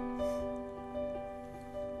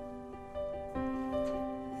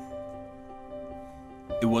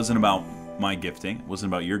it wasn't about my gifting. It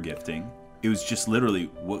wasn't about your gifting. It was just literally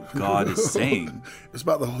what God is saying. It's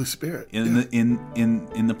about the Holy Spirit in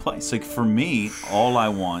the place. Like, for me, all I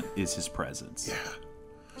want is His presence. Yeah.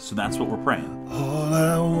 So that's what we're praying. All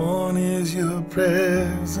I want is your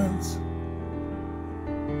presence.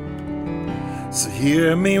 So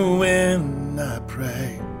hear me when I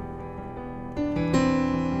pray.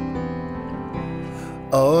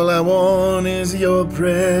 All I want is your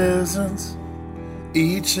presence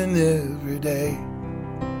each and every day.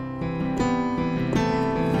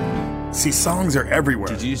 See, songs are everywhere.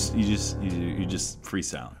 Did you just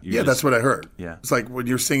freestyle? That's what I heard. Yeah. It's like when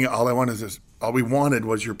you're singing, all I want is this. All we wanted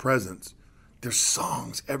was your presence. There's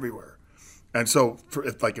songs everywhere. And so,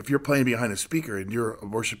 if you're playing behind a speaker and you're a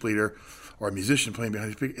worship leader or a musician playing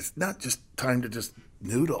behind a speaker, it's not just time to just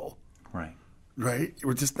noodle. Right. Right?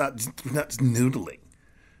 We're not just noodling.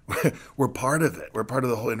 We're part of it. We're part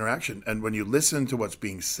of the whole interaction. And when you listen to what's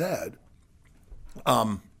being said,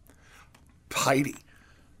 Heidi.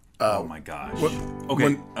 Oh my gosh.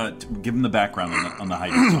 Okay, give him the background on the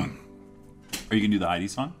Heidi song. Are you going to do the Heidi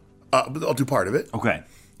song? I'll do part of it. Okay.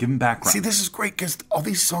 Give him background. See, this is great because all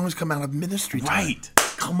these songs come out of ministry time. Right.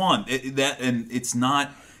 Come on. And it's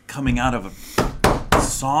not coming out of a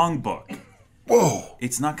songbook. Whoa.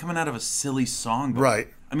 It's not coming out of a silly songbook. Right.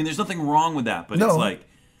 I mean, there's nothing wrong with that, but No.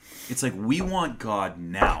 it's like we want God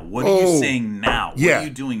now. What are you saying now? What are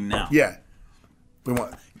you doing now? Yeah. We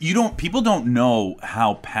want. People don't know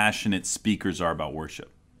how passionate speakers are about worship.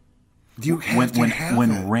 You have to have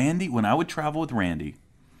it. When I would travel with Randy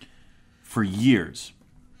for years,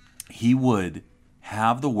 he would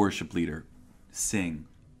have the worship leader sing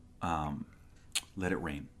Let It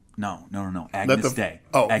Rain. No. Agnes Day.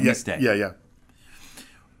 Oh, Agnes Day. Yeah.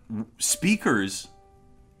 Speakers,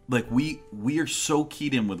 like we are so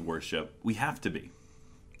keyed in with worship. We have to be.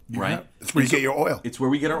 Right? It's where you get your oil. It's where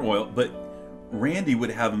we get our oil. But Randy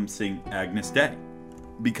would have him sing Agnes Day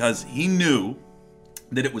because he knew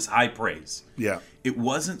that it was high praise. Yeah. It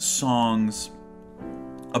wasn't songs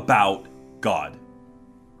about God.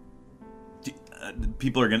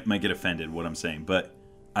 People might get offended what I'm saying, but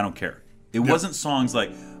I don't care. It wasn't songs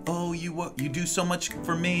like, "Oh, you do so much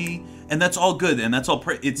for me," and that's all good and that's all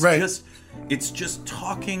praise. It's just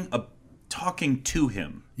talking to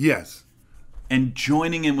Him. Yes. And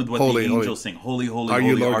joining in with what the angels sing. Holy, holy, Are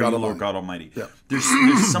holy, you Lord are God you Almighty? Lord God Almighty. Yeah.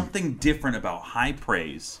 There's something different about high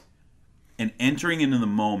praise and entering into the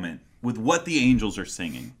moment with what the angels are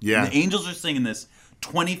singing. Yeah. And the angels are singing this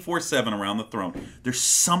 24/7 around the throne. There's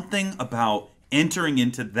something about entering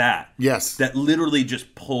into that Yes. that literally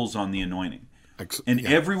just pulls on the anointing. And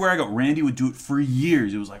everywhere I go, Randy would do it for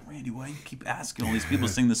years. It was like, Randy, why do you keep asking all these people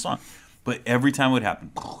to sing this song? But every time it would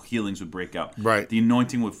happen, healings would break out. Right. The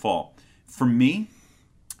anointing would fall. For me,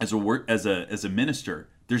 as a minister,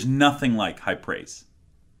 there's nothing like high praise.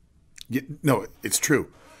 No, it's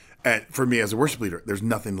true. And for me as a worship leader, there's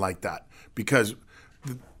nothing like that. Because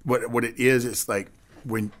what it is, it's like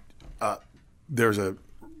when there's a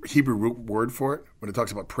Hebrew root word for it. When it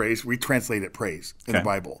talks about praise, we translate it praise in the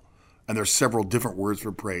Bible. And there's several different words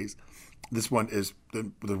for praise. This one is,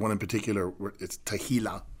 the one in particular, it's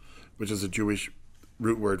tehillah, which is a Jewish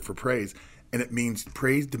root word for praise. And it means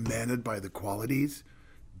praise demanded by the qualities,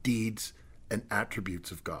 deeds, and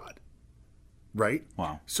attributes of God. Right?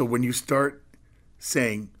 Wow. So when you start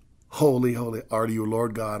saying, holy, holy are you,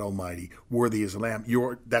 Lord God Almighty, worthy is the Lamb,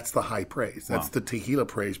 that's the high praise. That's the tehillah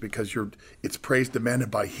praise, because it's praise demanded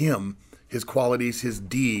by Him, His qualities, His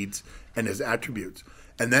deeds, and His attributes.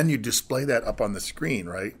 And then you display that up on the screen,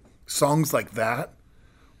 right? Songs like that,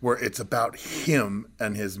 where it's about Him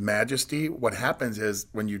and His majesty, what happens is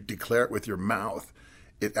when you declare it with your mouth,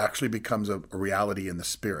 it actually becomes a reality in the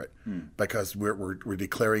spirit, because we're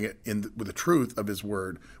declaring it with the truth of His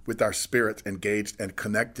word, with our spirits engaged and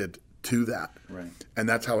connected to that. Right. And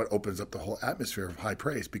that's how it opens up the whole atmosphere of high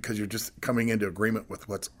praise, because you're just coming into agreement with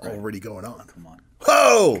what's already going on. Come on.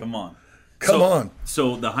 Whoa! Come on. Come on.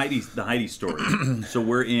 So the Heidi story. So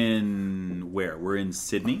we're in where? We're in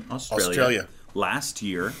Sydney, Australia. Last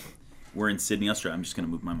year, we're in Sydney, Australia. I'm just going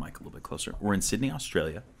to move my mic a little bit closer. We're in Sydney,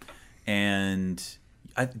 Australia. And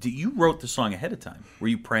you wrote the song ahead of time. Were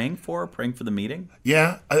you praying for the meeting?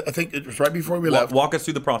 Yeah, I think it was right before we left. Walk us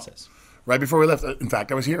through the process. Right before we left. In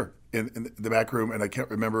fact, I was here in the back room, and I can't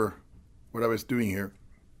remember what I was doing here,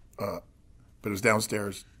 but it was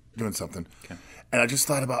downstairs doing something. Okay. And I just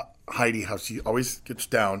thought about Heidi, how she always gets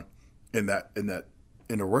down in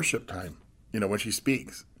her worship time, when she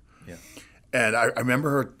speaks. Yeah. And I remember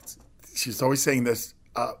her. She's always saying this.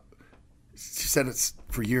 She said it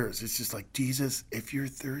for years. It's just like, Jesus, if you're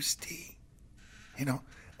thirsty, and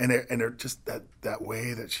they're just that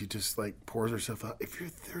way that she just like pours herself out. If you're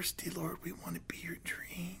thirsty, Lord, we want to be your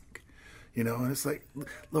drink, And it's like,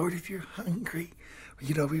 Lord, if you're hungry,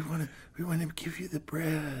 we want to give you the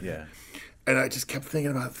bread. Yeah. And I just kept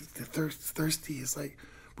thinking about the thirsty is like,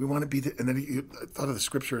 we want to be and then I thought of the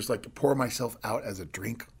scripture as like to pour myself out as a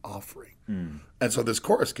drink offering. And so this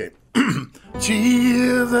chorus came.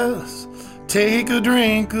 Jesus, take a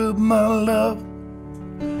drink of my love.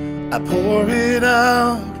 I pour it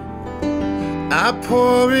out. I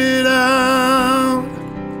pour it out.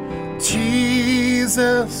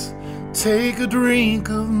 Jesus, take a drink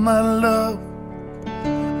of my love.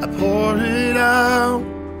 I pour it out.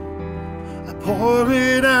 I pour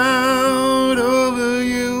it out over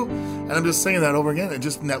you. And I'm just saying that over again, and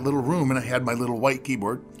just in that little room, and I had my little white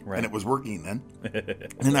keyboard, and it was working then.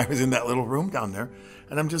 And I was in that little room down there,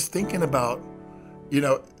 and I'm just thinking about,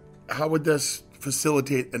 how would this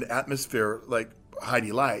facilitate an atmosphere like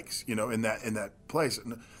Heidi likes, in that place,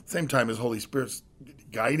 and at the same time as Holy Spirit's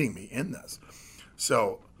guiding me in this.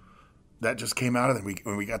 So that just came out of it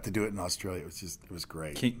when we got to do it in Australia. It was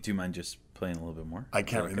great. Do you mind just playing a little bit more? I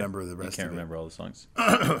can't remember the rest of it. You can't remember all the songs?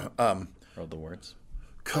 Or the words?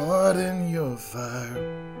 Caught in your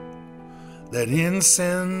fire, let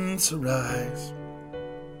incense arise.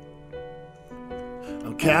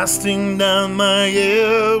 I'm casting down my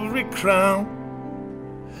every crown,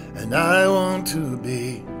 and I want to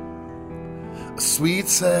be a sweet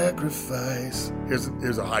sacrifice.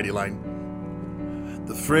 Here's a Heidi line.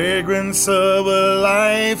 The fragrance of a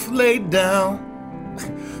life laid down.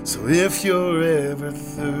 So if you're ever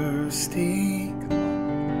thirsty,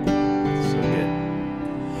 so good.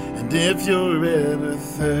 And if you're ever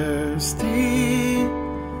thirsty,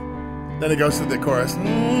 then it goes to the chorus.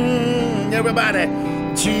 Everybody,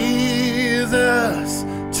 Jesus,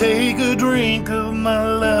 take a drink of my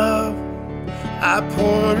love. I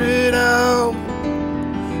pour it out.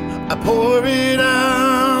 I pour it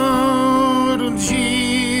out. Oh,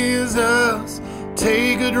 Jesus,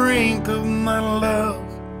 take a drink of my love.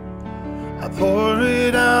 I pour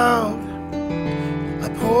it out. I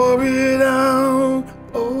pour it out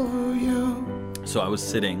over you. So I was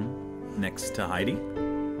sitting next to Heidi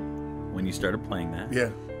when you started playing that. Yeah.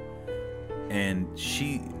 And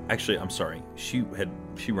she runs forward.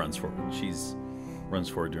 She's runs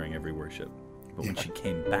forward during every worship. But when she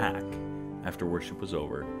came back after worship was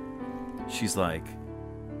over, she's like,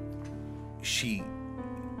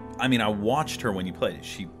 I watched her when you played it.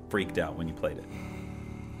 She freaked out when you played it.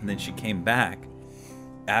 And then she came back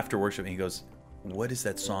after worship and he goes, what is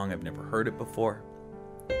that song? I've never heard it before.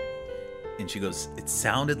 And she goes, it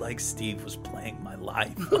sounded like Steve was playing my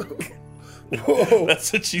life. Whoa.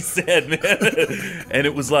 That's what she said, man. And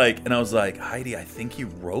it was like, and I was like, Heidi, I think he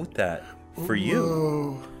wrote that for you.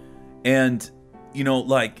 Whoa. And, you know,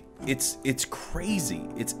 like, it's crazy.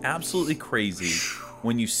 It's absolutely crazy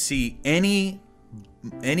when you see any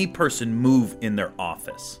person move in their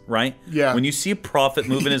office, right? Yeah. When you see a prophet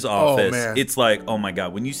move in his Oh, office, man. it's like, oh my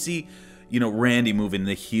God. When you see, you know, Randy move in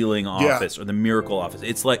the healing office or the miracle office,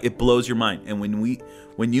 it's like, it blows your mind. And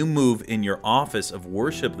when you move in your office of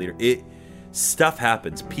worship leader, stuff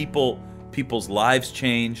happens. People's lives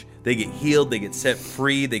change. They get healed. They get set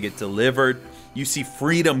free. They get delivered. You see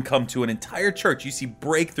freedom come to an entire church. You see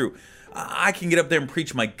breakthrough. I can get up there and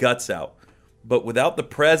preach my guts out. But without the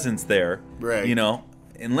presence there, Right. you know,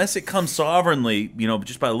 unless it comes sovereignly, you know,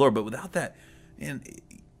 just by the Lord, but without that, and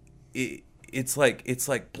it's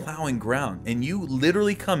like plowing ground. And you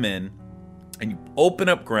literally come in and you open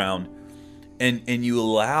up ground and you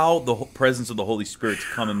allow the presence of the Holy Spirit to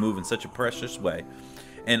come and move in such a precious way.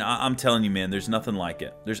 And I'm telling you, man, there's nothing like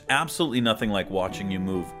it. There's absolutely nothing like watching you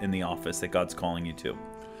move in the office that God's calling you to.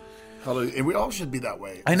 Hallelujah. And we all should be that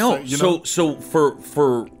way. I know. So, So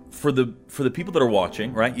for the people that are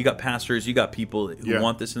watching, right? You got pastors, you got people who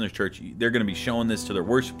want this in their church. They're going to be showing this to their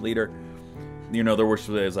worship leader. You know, their worship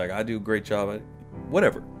leader is like, I do a great job.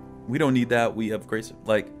 Whatever. We don't need that. We have grace.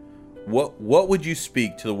 Like, what would you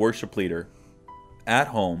speak to the worship leader at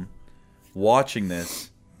home watching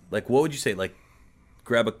this? Like, what would you say? Like,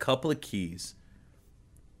 grab a couple of keys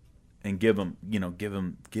and give them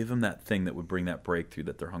that thing that would bring that breakthrough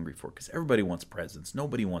that they're hungry for. Because everybody wants presence.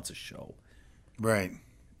 Nobody wants a show. right.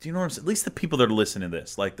 Do you know what I'm saying? At least the people that are listening to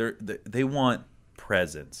this, like they want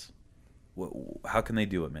presence. How can they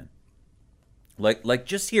do it, man? Like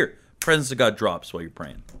just here, presence of God drops while you're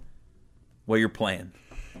praying, while you're playing.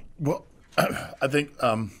 Well, I think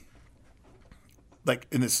like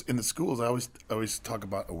in the schools, I always talk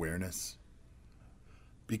about awareness,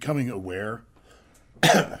 becoming aware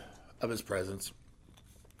of His presence,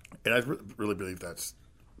 and I really believe that's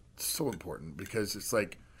so important because it's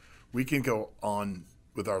like we can go on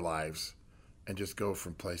with our lives and just go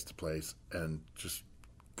from place to place and just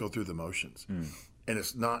go through the motions, and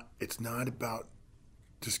it's not about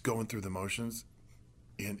just going through the motions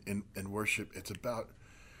in worship. It's about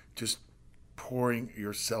just pouring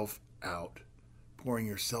yourself out,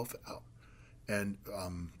 and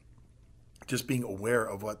just being aware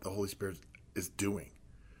of what the Holy Spirit is doing.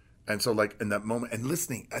 And so, like, in that moment, and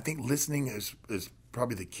listening, I think listening is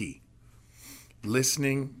probably the key.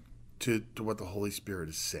 Listening to what the Holy Spirit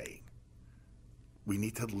is saying. We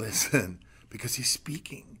need to listen because He's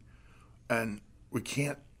speaking. And we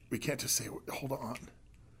can't just say, hold on,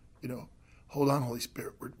 hold on, Holy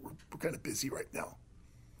Spirit, we're kind of busy right now.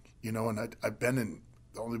 And I've been in,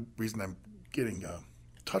 the only reason I'm getting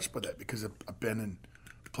touched by that because I've been in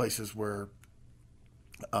places where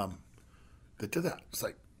they do that. It's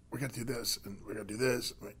like, we got to do this, and we got to do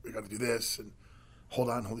this, and we got to do this, and hold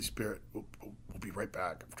on, Holy Spirit, we'll be right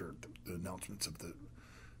back after the announcements of the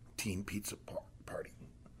teen pizza party.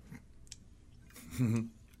 And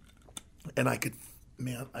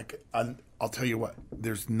I'll tell you what,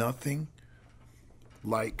 there's nothing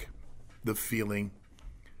like the feeling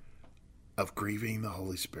of grieving the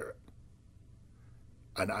Holy Spirit.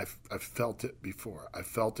 And I've felt it before. I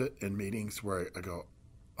felt it in meetings where I go,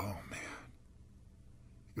 oh man,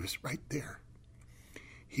 he was right there.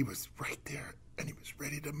 He was right there, and he was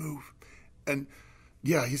ready to move. And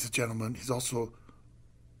yeah, he's a gentleman. He's also,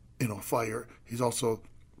 a fire. He's also,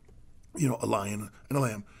 a lion and a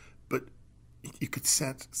lamb. But you could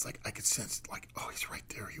sense, I could sense, oh, he's right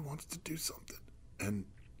there. He wants to do something. And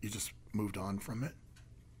you just moved on from it.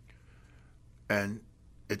 And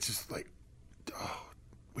it's just like, oh,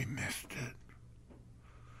 we missed it.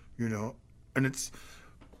 And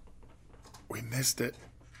we missed it.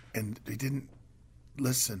 And we didn't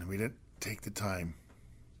listen. We didn't take the time.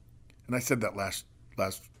 And I said that last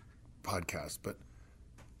podcast, but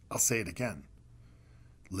I'll say it again.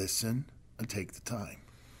 Listen and take the time.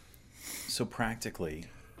 So practically,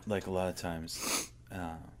 like a lot of times,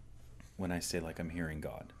 when I say like I'm hearing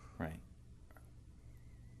God, right?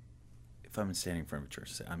 If I'm standing in front of a church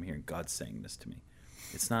and say I'm hearing God saying this to me,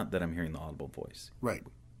 it's not that I'm hearing the audible voice, right?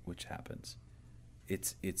 Which happens.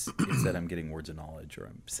 It's that I'm getting words of knowledge or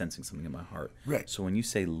I'm sensing something in my heart. Right. So when you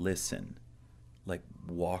say listen, like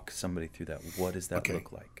walk somebody through that. What does that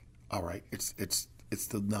look like? All right. It's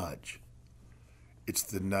the nudge. It's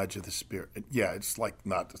the nudge of the Spirit. And yeah, it's like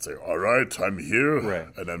not to say, all right, I'm here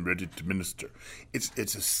and I'm ready to minister. It's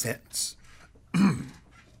a sense.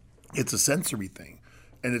 It's a sensory thing.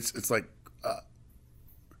 And it's like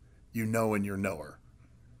you know and you're knower,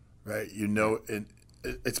 right? You know, and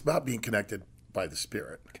it's about being connected by the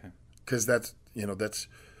Spirit. Okay. Because that's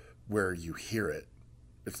where you hear it.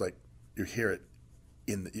 It's like you hear it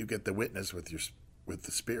you get the witness with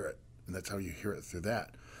the Spirit, and that's how you hear it through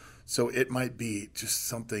that. So it might be just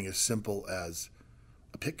something as simple as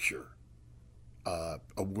a picture, a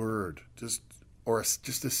word, just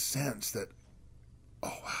a sense that,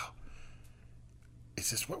 oh wow,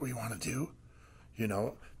 is this what we want to do? You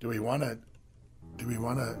know, do we want to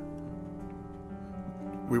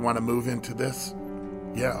move into this?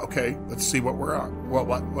 Yeah, okay, let's see what we're on. Well,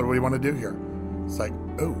 what do we want to do here? It's like,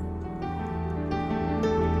 oh.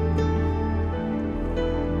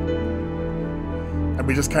 And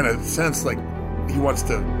we just kind of sense like he wants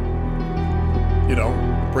to,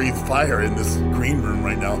 breathe fire in this green room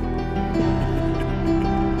right now.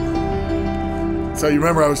 So you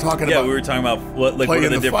remember I was talking about... Yeah, we were talking about what are the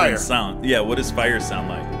different fire. sound. Yeah, what does fire sound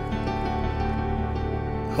like?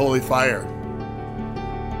 Holy fire.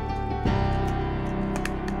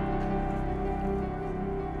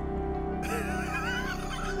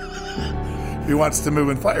 He wants to move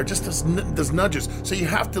in fire. Just does nudges. So you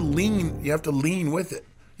have to lean. You have to lean with it.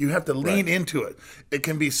 You have to lean into it. It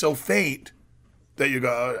can be so faint that you go,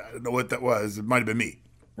 oh, I don't know what that was. It might have been me.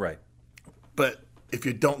 Right. But if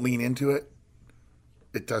you don't lean into it,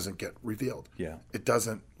 it doesn't get revealed. Yeah. It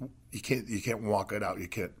doesn't. You can't walk it out. You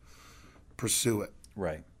can't pursue it.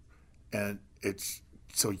 Right. And it's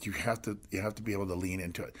so you have to be able to lean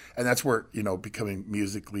into it. And that's where becoming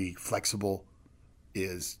musically flexible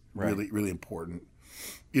is really, really important.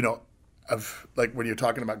 Like when you're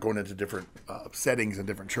talking about going into different settings and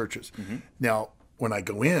different churches. Mm-hmm. Now, when I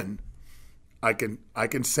go in, I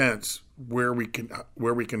can sense where we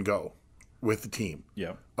can go with the team.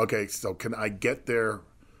 Yeah. Okay, so can I get there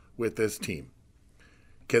with this team?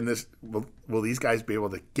 Will these guys be able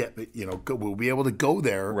to get we'll be able to go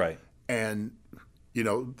there, right, and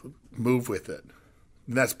move with it.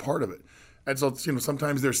 And that's part of it. And so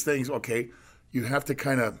sometimes there's things, okay, you have to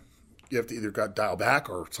either dial back,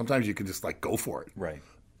 or sometimes you can just like go for it. Right.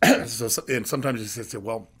 So and sometimes you say,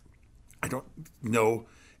 well, I don't know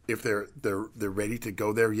if they're ready to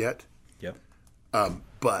go there yet. Yep.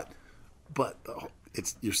 But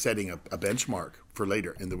you're setting a benchmark for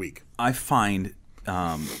later in the week. I find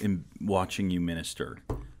in watching you minister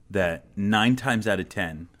that 9 times out of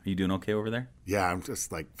 10, are you doing okay over there? Yeah, I'm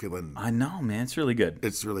just like feeling. I know, man. It's really good.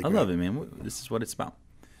 It's really I good. love it, man. This is what it's about.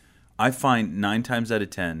 I find 9 times out of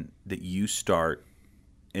 10 that you start,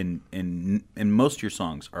 and most of your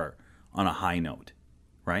songs are on a high note,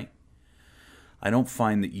 right? I don't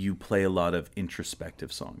find that you play a lot of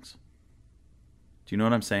introspective songs. Do you know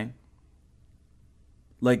what I'm saying?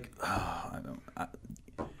 Like,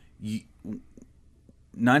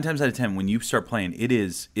 9 times out of 10, when you start playing,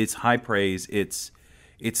 it's high praise.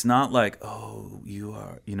 It's not like, oh, you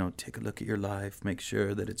are, take a look at your life, make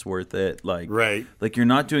sure that it's worth it. Like, right. Like you're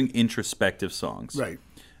not doing introspective songs. Right.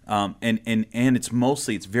 And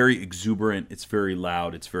it's very exuberant. It's very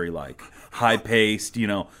loud. It's very like high paced,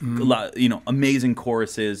 amazing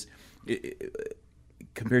choruses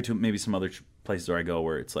compared to maybe some other places where I go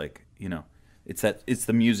where it's like, it's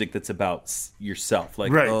the music that's about yourself.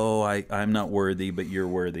 Like, right. Oh, I'm not worthy, but you're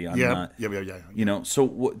worthy. I'm not. Yeah. So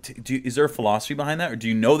what, is there a philosophy behind that? Or do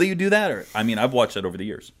you know that you do that? Or, I've watched that over the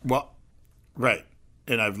years. Well, right.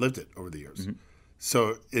 And I've lived it over the years. Mm-hmm.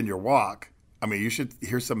 So in your walk, you should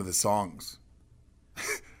hear some of the songs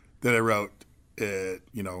that I wrote, I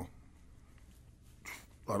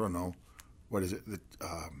don't know, what is it,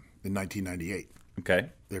 in 1998. Okay.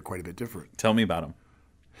 They're quite a bit different. Tell me about them.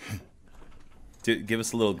 Give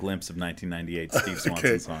us a little glimpse of 1998 Steve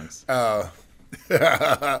Swanson songs.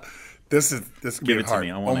 This could Give be it hard. to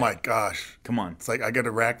me. I Oh want my gosh. Come on. It's like I got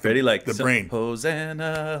to rack Ready? Like the brain.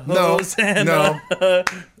 Hosanna, No. Hosanna.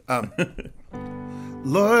 No.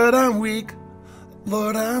 Lord, I'm weak.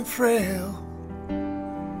 Lord, I'm frail.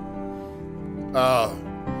 I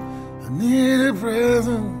need a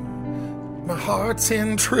present. My heart's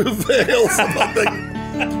in travail. Something.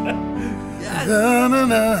 Na, na,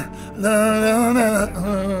 na, na, na, na.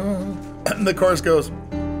 And the chorus goes,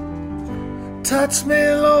 touch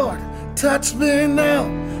me, Lord, touch me now,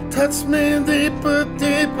 touch me deeper,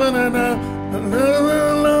 deeper, na, na, na,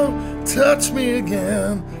 na, na, touch me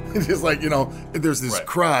again. It's just like, there's this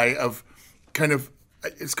cry of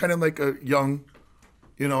it's kind of like a young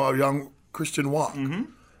Christian walk,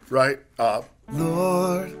 right?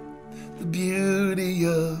 Lord, the beauty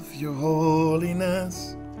of your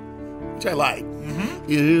holiness, which I like,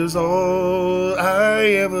 is all I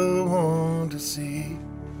ever want to see.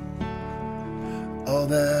 All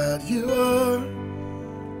that you are,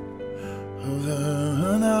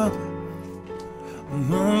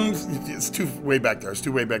 It's too way back there. It's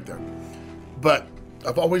too way back there. But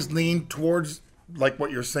I've always leaned towards like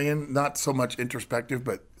what you're saying, not so much introspective,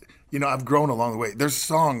 but I've grown along the way. There's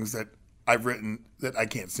songs that I've written that I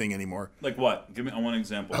can't sing anymore. Like what? I want an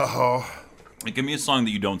example. Oh, Like, give me a song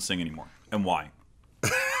that you don't sing anymore, and why?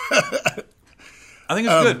 I think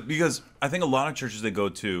it's good because I think a lot of churches they go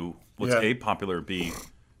to, what's A, popular, B,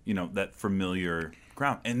 that familiar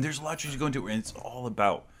ground. And there's a lot of churches you go into and it's all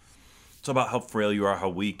about how frail you are, how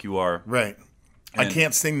weak you are. right. I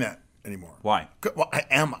can't sing that anymore. Why? Well, I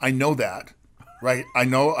am. I know that, right? I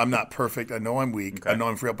know I'm not perfect. I know I'm weak. Okay. I know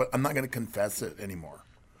I'm frail, but I'm not going to confess it anymore,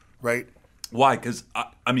 right? Why? Because,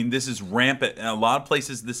 this is rampant. In a lot of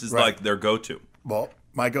places, this is like their go-to. Well,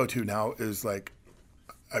 my go-to now is like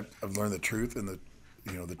I've learned the truth, and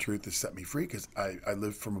the truth has set me free because I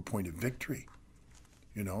live from a point of victory,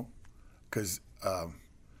 because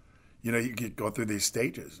you get go through these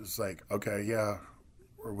stages. It's like, okay, yeah,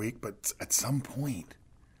 we're weak, but at some point,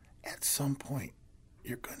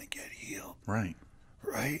 you're gonna get healed, Right.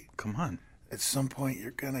 right? Come on. At some point,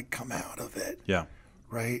 you're gonna come out of it, Yeah.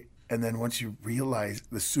 right? And then once you realize,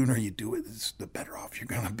 the sooner you do it, the better off you're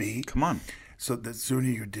gonna be. Come on. So the sooner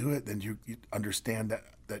you do it, then you understand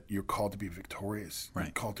that you're called to be victorious, Right.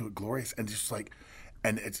 You're called to it glorious, and just like,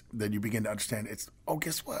 and then you begin to understand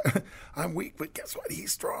guess what? I'm weak, but guess what?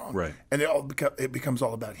 He's strong, Right. And it becomes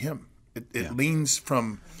all about him. It leans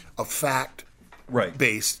from a fact Right.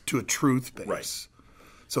 base to a truth base. Right.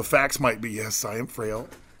 So facts might be, yes, I am frail,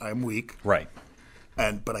 I am weak, Right.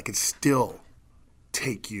 but I could still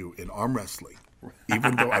take you in arm wrestling,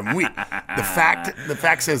 even though I'm weak. The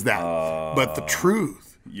fact says that, but the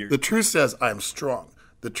truth says I am strong.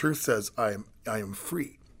 The truth says I am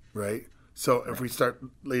free, right? So if we start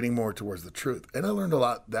leaning more towards the truth, and I learned a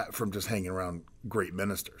lot that from just hanging around great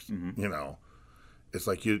ministers, it's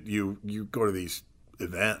like you go to these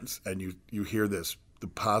events and you hear the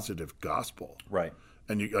positive gospel, Right.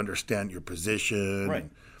 and you understand your position, Right.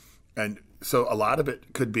 and so a lot of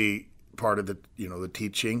it could be part of the the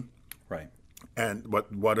teaching, Right. and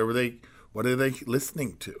what are they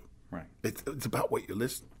listening to? Right. It's about what you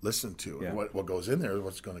listen to, Yeah. and what goes in there is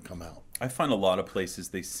what's going to come out. I find a lot of places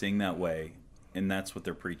they sing that way, and that's what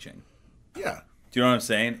they're preaching. Yeah, Do you know what I'm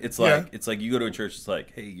saying? It's Yeah. like you go to a church. It's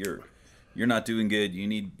like, hey, you're not doing good. You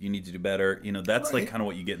need to do better. That's like Right. kind of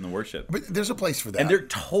what you get in the worship. but there's a place for that. And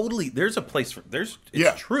there's a place for it's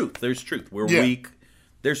Yeah. truth. There's truth. We're Yeah. weak.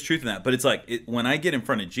 There's truth in that. But it's like when I get in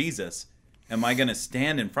front of Jesus, am I going to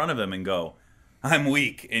stand in front of him and go, I'm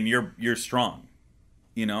weak and you're strong?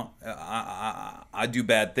 I do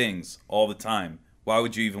bad things all the time. Why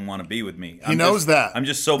would you even want to be with me? He knows that. I'm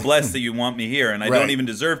just so blessed that you want me here, and I Right. don't even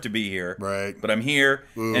deserve to be here. Right. But I'm here,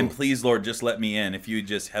 Ooh. and please, Lord, just let me in. If you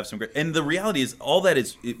just have some great. And the reality is, all that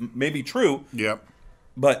it may be true, Yep.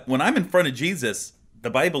 but when I'm in front of Jesus,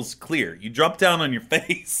 the Bible's clear. You drop down on your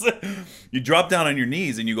face, you drop down on your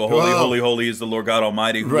knees, and you go, "Holy, Whoa. holy, holy is the Lord God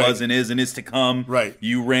Almighty, who Right. was and is to come." Right.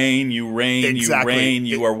 You reign, you reign, Exactly. you reign.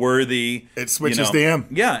 You are worthy. It switches to him.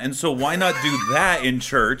 Yeah, and so why not do that in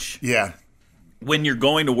church Yeah. when you're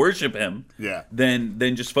going to worship Him? Yeah. Then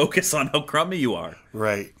just focus on how crummy you are.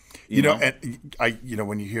 Right. You know? And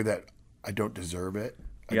when you hear that, I don't deserve it.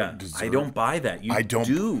 I Yeah, don't deserve I don't buy that. You I don't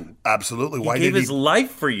do. Absolutely. He Why gave did His life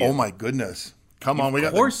for you. Oh my goodness. Come on, we got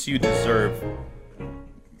Of course you deserve.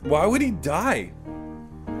 Why would He die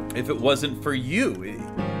if it wasn't for you?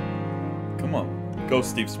 Come on. Go,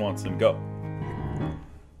 Steve Swanson. Go.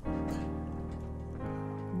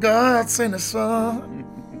 God sent His Son,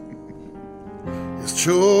 His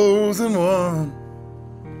chosen one,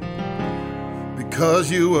 because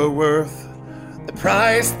you were worth the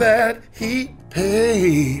price that He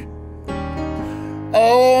paid.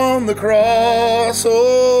 On the cross,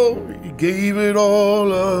 He gave it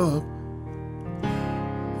all up,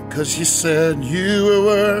 because you said you were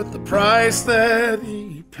worth the price that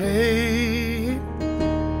He paid.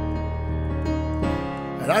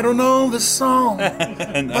 And I don't know this song, And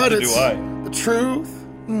but neither it's do I. the truth.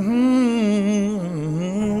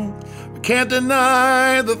 We can't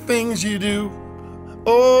deny the things you do.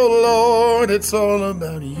 Oh Lord, it's all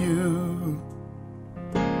about you.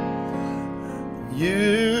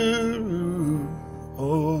 You,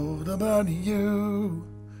 all about you.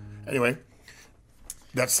 Anyway,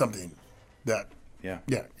 that's something that, Yeah.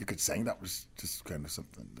 you could sing. That was just kind of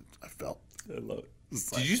something that I felt. I love it. It's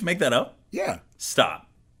Did like- you just make that up? Yeah. Stop.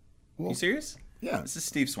 Well, you serious? Yeah. This is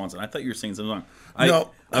Steve Swanson. I thought you were singing something wrong.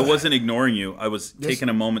 No. I wasn't ignoring you. I was taking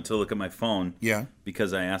a moment to look at my phone. Yeah.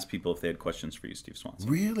 Because I asked people if they had questions for you, Steve Swanson.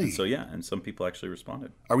 Really? And so yeah, and some people actually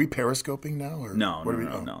responded. Are we periscoping now? Or No, what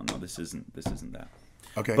no. This isn't that.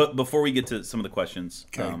 Okay. But before we get to some of the questions,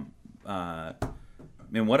 man,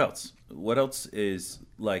 what else? What else is,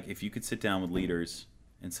 like, if you could sit down with leaders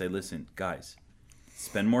and say, listen, guys,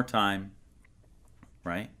 spend more time,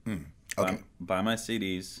 right? Okay. Buy my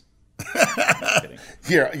CDs. Kidding.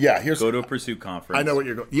 Here's Go to a Pursuit conference. I know what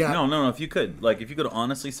you're going. Yeah. No. If you could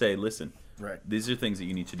honestly say, listen, Right. these are things that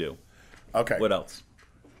you need to do. Okay. What else?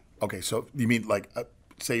 Okay, so you mean like,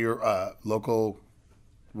 say you're a local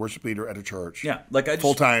worship leader at a church. Yeah, like I just,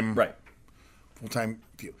 full-time. right? Full-time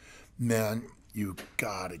deal. Man, you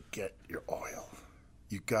gotta get your oil.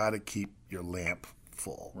 You gotta keep your lamp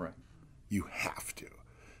full. Right. You have to,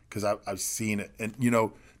 because I've seen it, and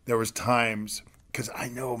there was times, because I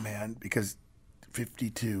know, man, because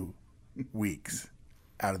 52 weeks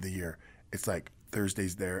out of the year, it's like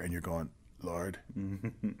Thursday's there, and you're going, Lord,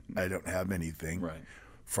 I don't have anything. Right.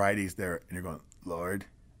 Friday's there, and you're going, Lord,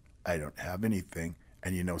 I don't have anything,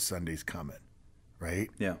 and Sunday's coming, right?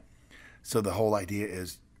 Yeah. So the whole idea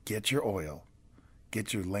is get your oil,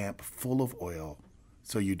 get your lamp full of oil,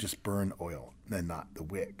 so you just burn oil and not the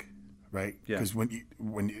wick, right? Yeah. Because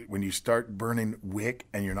when you start burning wick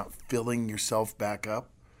and you're not filling yourself back up,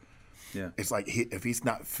 Yeah. it's like if he's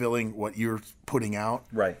not filling what you're putting out,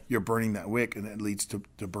 Right. you're burning that wick, and it leads to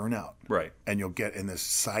burnout. Right. And you'll get in this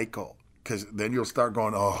cycle, because then you'll start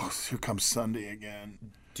going, oh, here comes Sunday again.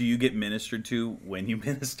 Do you get ministered to when you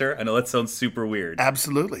minister? I know that sounds super weird.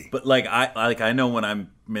 Absolutely. But I know when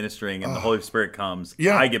I'm ministering and the Holy Spirit comes,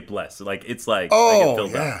 Yeah. I get blessed. Like it's like I get Oh,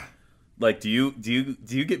 filled yeah. up. Like do you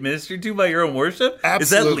get ministered to by your own worship?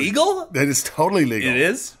 Absolutely. Is that legal? That is totally legal. It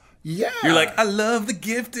is? Yeah. You're like, I love the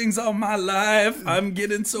giftings all my life. I'm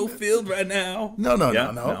getting so filled right now. No.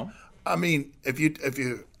 Yeah? No. I mean, if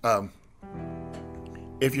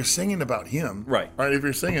you're singing about him, Right. If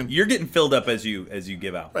you're singing, You're getting filled up as you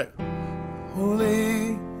give out. right.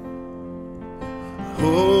 Holy,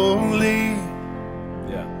 holy,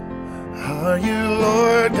 Yeah. are you,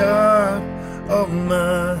 Lord God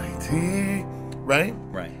Almighty? Right.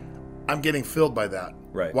 Right. I'm getting filled by that.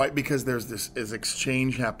 Right. Why? Because there's this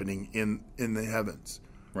exchange happening in the heavens.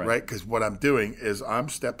 Right. Because what I'm doing is I'm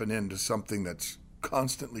stepping into something that's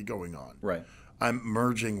constantly going on. Right. I'm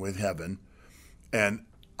merging with heaven, and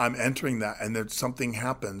I'm entering that, and there's something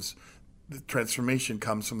happens. The transformation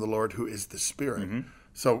comes from the Lord, who is the Spirit. Mm-hmm.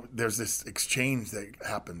 So there's this exchange that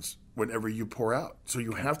happens whenever you pour out. So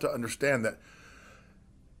you have to understand that,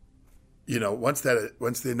 once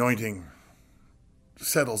the anointing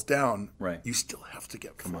settles down, Right. you still have to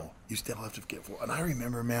get full. You still have to get full. And I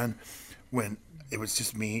remember, man, when it was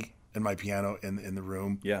just me and my piano in the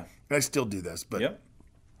room. Yeah. And I still do this, but Yep.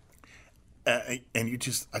 and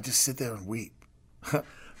I just sit there and weep.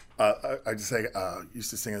 I just say, used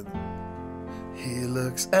to sing it. He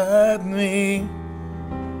looks at me,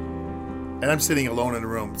 and I'm sitting alone in the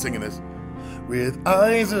room singing this with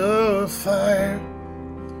eyes of fire,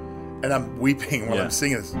 and I'm weeping while Yeah. I'm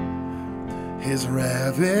singing this. His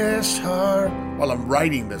ravished heart, while I'm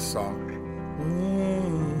writing this song,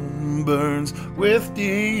 burns with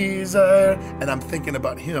desire, and I'm thinking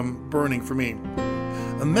about him burning for me.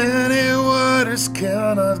 Many waters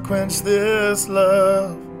cannot quench this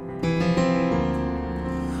love,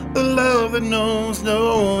 a love that knows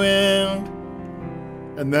no end.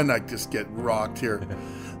 And then I just get rocked here.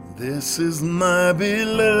 This is my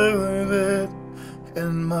beloved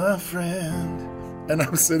and my friend. And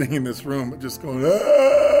I'm sitting in this room just going,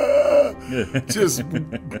 just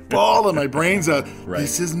bawling my brains out. Right.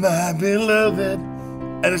 This is my beloved.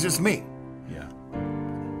 And it's just me. Yeah.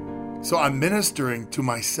 So I'm ministering to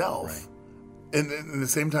myself. Right. And at the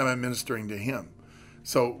same time, I'm ministering to him.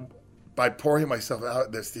 So by pouring myself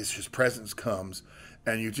out, his presence comes,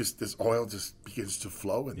 and this oil just begins to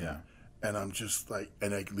flow in there. And I'm just like,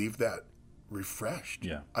 and I leave that refreshed.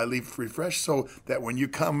 Yeah. I leave refreshed so that when you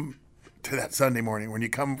come to that Sunday morning, when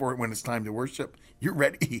when it's time to worship, you're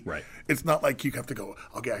ready. Right. It's not like you have to go,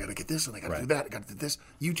 okay, I got to get this and I got to do that, I got to do this.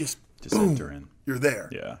 You just boom, enter in. You're there.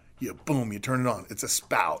 Yeah. You boom, you turn it on. It's a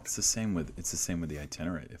spout. It's the same with the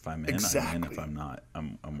itinerant. If I'm in, I'm in. Exactly. If I'm not,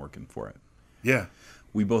 I'm working for it. Yeah.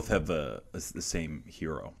 We both have the same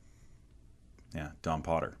hero. Yeah, Don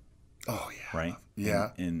Potter. Oh yeah. Right. Yeah.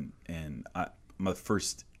 And my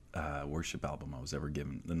first worship album I was ever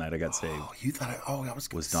given the night I got saved. Oh, you thought I was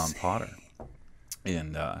gonna was Don say. Potter,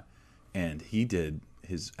 and he did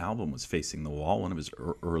his album was facing the wall. One of his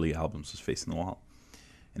early albums was facing the wall,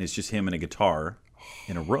 and it's just him and a guitar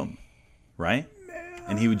in a room, right?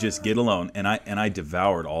 And he would just get alone, and I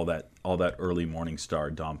devoured all that early Morning Star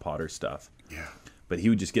Don Potter stuff. Yeah. But he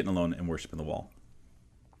would just get alone and worship in the wall,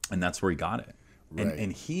 and that's where he got it. Right.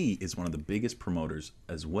 And he is one of the biggest promoters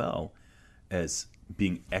as well as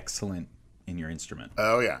being excellent in your instrument.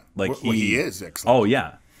 Oh yeah. Like Well, he is excellent. Oh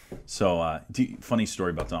yeah. So funny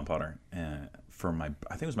story about Don Potter. For I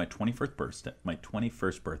think it was my 21st birthday. My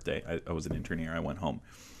 21st birthday, I was an intern here. I went home,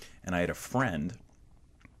 and I had a friend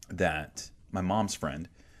my mom's friend,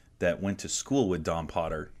 that went to school with Don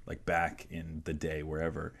Potter, like back in the day,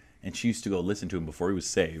 wherever. And she used to go listen to him before he was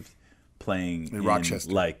saved, playing in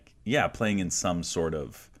Rochester. Playing in some sort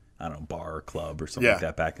of, I don't know, bar or club or something like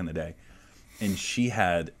that back in the day. And she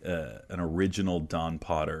had an original Don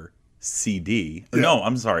Potter CD. Yeah. No,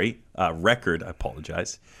 I'm sorry, record. I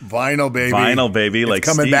apologize. Vinyl, baby. Vinyl, baby. It's like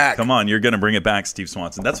coming Steve, back. Come on, you're gonna bring it back, Steve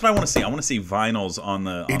Swanson. That's what I want to see. I want to see vinyls on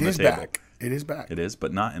the It is table. back. It is back. It is,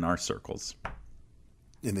 but not in our circles.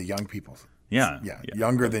 In the young people's. Yeah.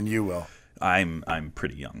 Younger than you will. I'm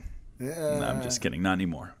pretty young. Yeah. No, I'm just kidding, not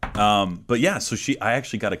anymore. But yeah, so I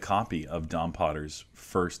actually got a copy of Don Potter's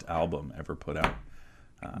first album ever put out.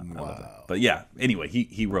 I love that. But yeah, anyway, he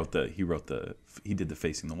did the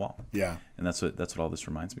Facing the Wall. Yeah. And that's what all this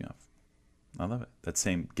reminds me of. I love it. That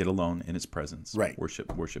same get alone in his presence. Right.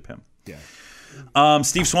 Worship him. Yeah.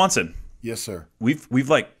 Steve Swanson. Yes, sir. We've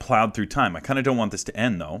like plowed through time. I kind of don't want this to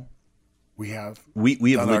end though. We have. We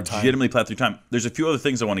have done our time. legitimately plowed through time. There's a few other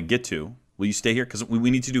things I want to get to. Will you stay here? Because we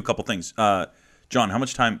need to do a couple things. John, how long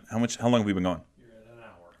have we been going? You're at an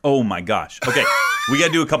hour. Oh my gosh. Okay. We got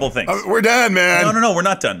to do a couple of things. We're done, man. No, we're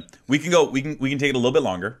not done. We can go. We can take it a little bit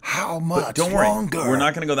longer. How much But don't worry, longer? we're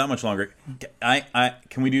not going to go that much longer.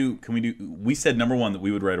 Can we do? We said number one that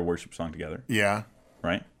we would write a worship song together, Yeah.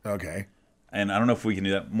 right? Okay. And I don't know if we can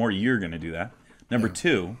do that. More, you're going to do that. Number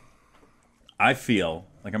two, I feel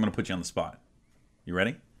like I'm going to put you on the spot. You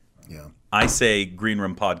ready? Yeah. I say Green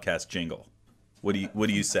Room Podcast jingle. What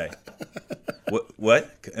do you say?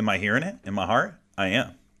 What? Am I hearing it in my heart? I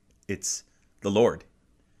am. It's the Lord.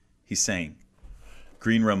 He's saying,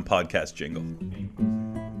 Green Room Podcast jingle.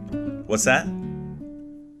 What's that?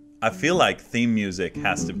 I feel like theme music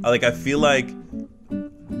has to, like, I feel like,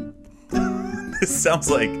 this sounds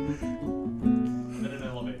like, I'm in an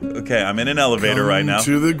elevator. okay, I'm in an elevator right now. Come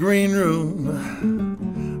to the green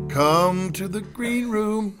room. Come to the green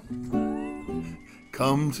room.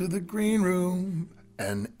 Come to the green room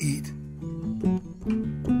and eat.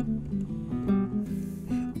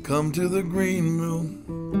 Come to the green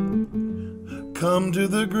room. Come to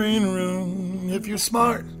the green room if you're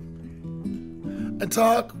smart. And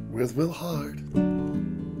talk with Will Hart.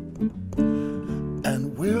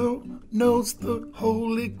 And Will knows the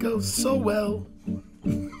Holy Ghost so well.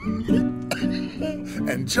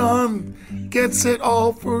 And John gets it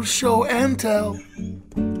all for show and tell.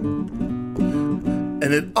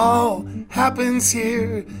 And it all happens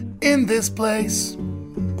here in this place.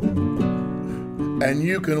 And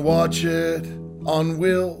you can watch it on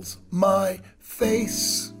Will's My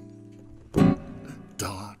Face.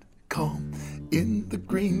 .com in the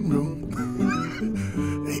green room.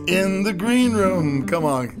 In the green room. Come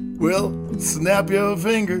on, Will, snap your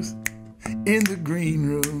fingers. In the green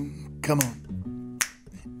room. Come on.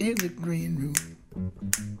 In the green room.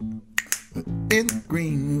 In the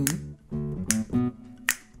green room.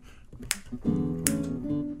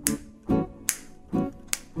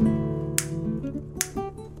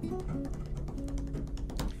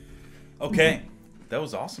 Okay. That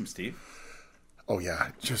was awesome, Steve. Oh yeah,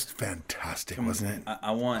 just fantastic, wasn't it?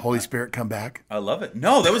 I want Holy Spirit, come back. I love it.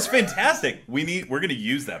 No, that was fantastic. We're going to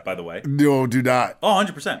use that, by the way. No, do not. Oh,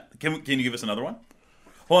 100%. Can you give us another one?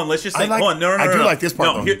 Hold on, let's just say, I hold on. No. do like this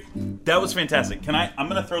part, No, though. that was fantastic. I'm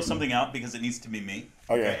going to throw something out because it needs to be me.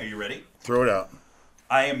 Okay. Are you ready? Throw it out.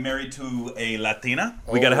 I am married to a Latina.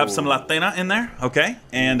 We got to have some Latina in there, okay?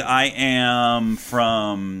 And I am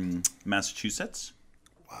from Massachusetts,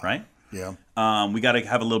 right? Yeah. We got to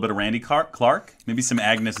have a little bit of Randy Clark, maybe some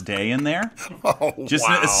Agnes Day in there. Oh, Just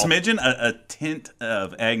wow. a smidgen, a tint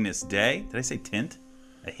of Agnes Day. Did I say tint?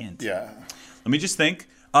 A hint. Yeah. Let me just think.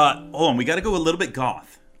 Hold on, we got to go a little bit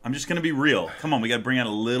goth. I'm just gonna be real. Come on, we got to bring out a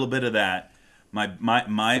little bit of that. My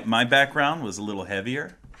background was a little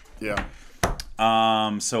heavier. Yeah.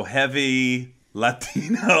 So heavy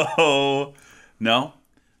Latino. No.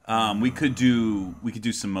 We could do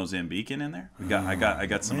some Mozambican in there. I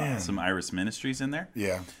got some Iris Ministries in there.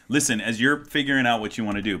 Yeah. Listen, as you're figuring out what you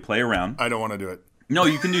want to do, play around. I don't want to do it. No,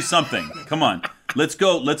 you can do something. Come on. Let's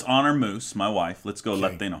go. Let's honor Moose, my wife. Let's go Okay.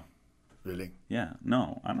 Latino. Really? Yeah.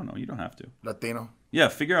 No, I don't know. You don't have to. Latino? Yeah,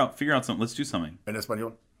 figure out something. Let's do something. En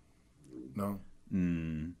español? No.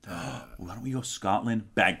 Why don't we go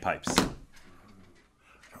Scotland? Bagpipes.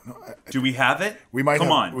 Do we have it? We might Come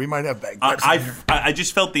have, on. We might have bagpipes. I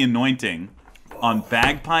just felt the anointing on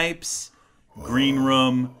bagpipes, green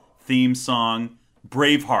room, theme song,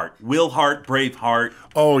 Braveheart. Will Hart, Braveheart.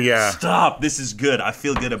 Oh, yeah. Stop. This is good. I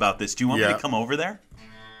feel good about this. Do you want me Yeah. to come over there?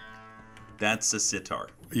 That's a sitar.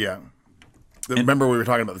 Yeah. Remember we were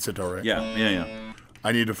talking about the sitar, right? Yeah.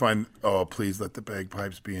 I need to find. Oh, please let the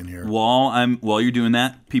bagpipes be in here. While you're doing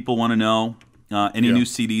that, people want to know any Yeah. new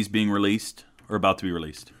CDs being released or about to be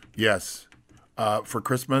released. Yes. For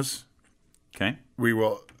Christmas, Okay. we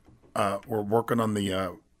will. We're working on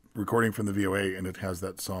the recording from the VOA, and it has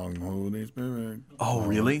that song "Holy Spirit." Oh,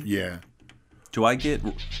 really? Yeah. Do I get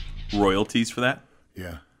royalties for that?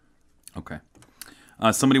 Yeah. Okay.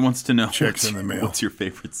 Somebody wants to know Checks in the mail. what's your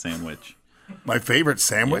favorite sandwich? My favorite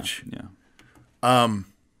sandwich. Yeah.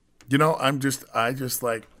 You know, I just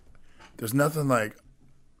like. There's nothing like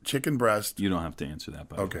chicken breast. You don't have to answer that,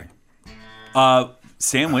 by the Okay. way.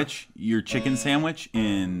 Sandwich, your chicken sandwich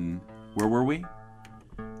in, where were we?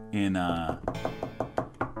 In,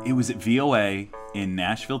 it was at VOA in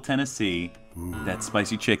Nashville, Tennessee. That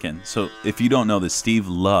spicy chicken. So if you don't know this, Steve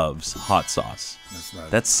loves hot sauce.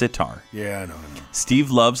 That's sitar. Yeah, I know.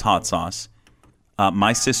 Steve loves hot sauce.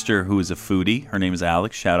 My sister, who is a foodie, her name is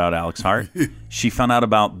Alex. Shout out Alex Hart. She found out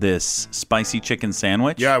about this spicy chicken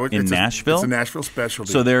sandwich in Nashville. It's a Nashville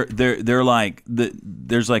specialty. So they're like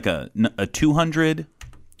there's like a 200,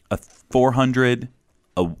 a 400,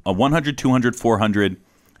 a 100, 200, 400,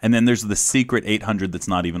 and then there's the secret 800 that's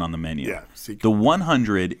not even on the menu. Yeah, secret. The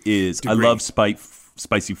 100 is I love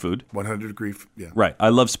spicy food. 100 degree. Yeah. Right, I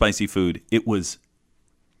love spicy food. It was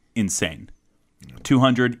insane.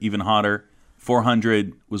 200 even hotter.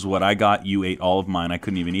 400 was what I got. You ate all of mine. I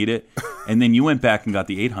couldn't even eat it. And then you went back and got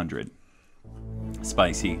the 800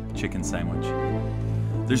 spicy chicken sandwich.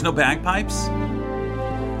 There's no bagpipes?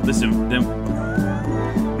 Listen, then.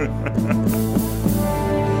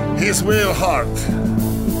 Here's Will Hart,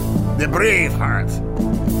 the brave heart.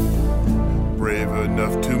 Brave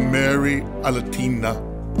enough to marry a Latina.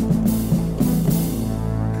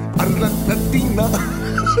 A Latina.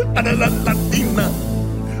 A Latina.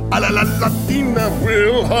 A Latina.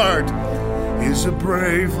 Will Hart is a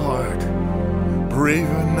brave heart. Brave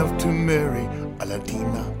enough to marry a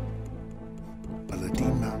Latina. A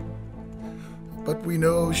Latina. But we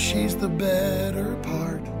know she's the better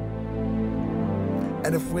part.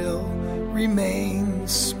 And if Will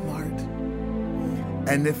remains smart,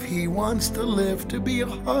 and if he wants to live to be a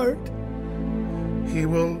heart, he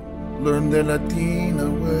will learn the Latina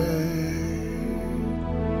way.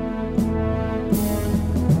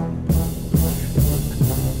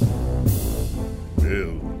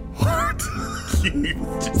 Will Hart.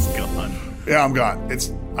 You've just gone. Yeah, I'm gone.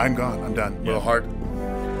 I'm gone. I'm done. Yeah. Will Hart.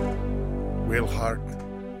 Will Hart.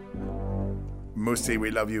 Moosey,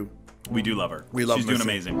 we love you. We do love her. We love She's doing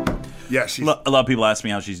Missy. amazing. Yeah, she's. A lot of people ask me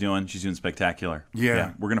how she's doing. She's doing spectacular.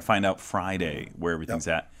 Yeah. We're going to find out Friday where everything's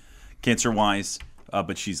at. Cancer-wise,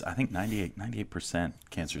 but she's, I think, 98%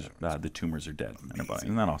 cancers, the tumors are dead in her body.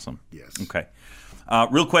 Isn't that awesome? Yes. Okay.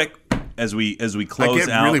 Real quick, as we close out.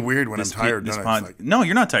 I get really weird when I'm this- tired, this don't I? It's pod- like- No,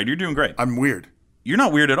 you're not tired. You're doing great. I'm weird. You're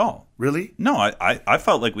not weird at all. Really? No, I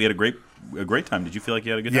felt like we had a great time. Did you feel like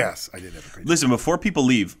you had a good time? Yes, I did have a great time. Listen, before people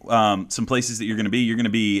leave, some places that you're going to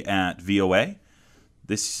be at VOA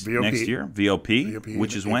this VOP. next year. VOP, VOP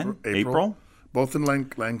which in is when? April. Both in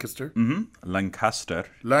Lancaster. Lancaster,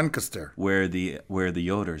 Lancaster. where the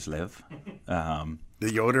Yoders live.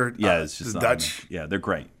 The Yoder. Yeah, it's just the the Dutch. Amish. Yeah, they're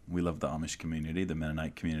great. We love the Amish community, the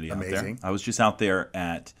Mennonite community out Amazing. there. I was just out there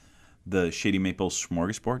at the Shady Maple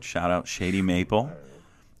Smorgasbord. Shout out Shady Maple.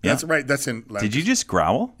 That's right. That's in Lancaster. Did you just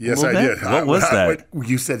growl? a Yes, little I bit? did. What was that?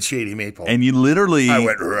 You said Shady Maple. And you literally, I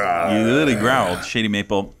went, "Rah." you literally growled. Shady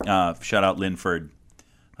Maple. Shout out Linford.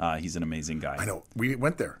 He's an amazing guy. I know. We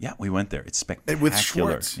went there. Yeah, we went there. It's spectacular. With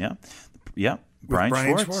Schwartz. Yeah. Brian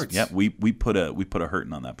Schwartz. Schwartz. Yeah, we put a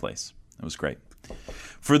hurting on that place. It was great.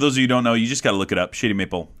 For those of you who don't know, you just got to look it up. Shady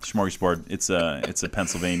Maple Smorgasbord. It's a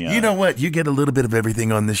Pennsylvania. You know what? You get a little bit of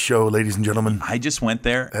everything on this show, ladies and gentlemen. I just went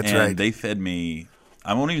there. That's and right. They fed me.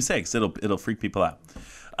 I won't even say because it'll freak people out.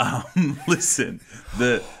 Listen,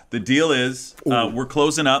 the deal is we're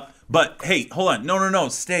closing up. But hey, hold on. No.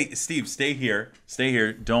 Steve, stay here. Stay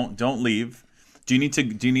here. Don't leave. Do you need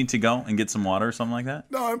to go and get some water or something like that?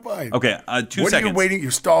 No, I'm fine. Okay, 2 What seconds. are you waiting?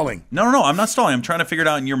 You're stalling. No. I'm not stalling. I'm trying to figure it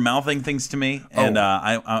out, and you're mouthing things to me, and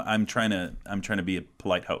I'm trying to be a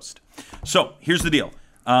polite host. So here's the deal.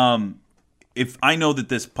 If I know that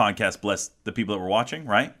this podcast blessed the people that were watching,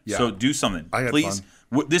 right? Yeah. So do something, I had please.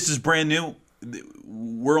 fun. This is brand new.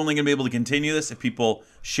 we're only going to be able to continue this if people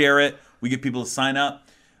share it. We get people to sign up.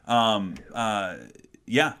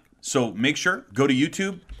 Yeah. So make sure, go to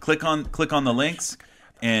YouTube, click on the links,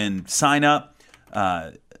 and sign up.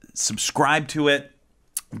 Subscribe to it.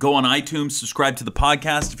 Go on iTunes, subscribe to the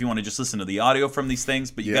podcast if you want to just listen to the audio from these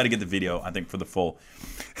things. But you got to get the video, I think, for the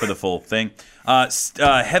full thing.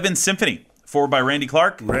 Heaven Symphony, forward by Randy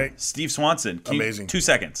Clark. Right. Steve Swanson. Amazing. 2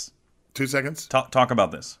 seconds. 2 seconds. Talk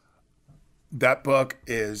about this. That book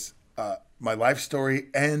is my life story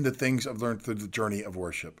and the things I've learned through the journey of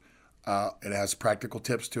worship. It has practical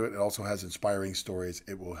tips to it. It also has inspiring stories.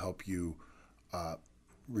 It will help you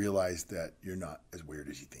realize that you're not as weird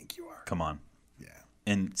as you think you are. Come on. Yeah.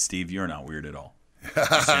 And Steve, you're not weird at all.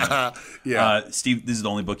 Yeah. Steve, this is the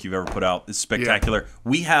only book you've ever put out. It's spectacular. Yeah.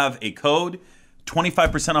 We have a code,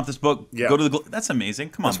 25% off this book. Yeah. Go to the. That's amazing.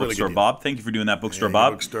 Come on, Bookstore Bob. Thank you for doing that, Bookstore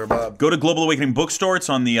Bob. Bookstore Bob. Go to Global Awakening Bookstore. It's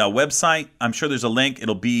on the website. I'm sure there's a link.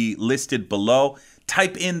 It'll be listed below.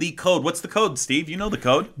 Type in the code. What's the code, Steve? You know the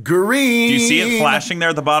code. Green. Do you see it flashing there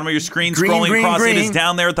at the bottom of your screen? Scrolling across, it is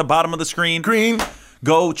down there at the bottom of the screen. Green.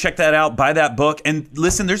 Go check that out. Buy that book. And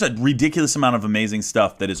listen, there's a ridiculous amount of amazing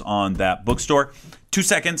stuff that is on that bookstore. 2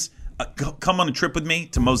 seconds. Come on a trip with me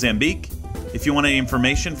to Mozambique. If you want any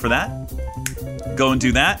information for that, go and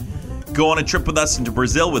do that. Go on a trip with us into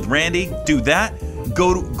Brazil with Randy. Do that.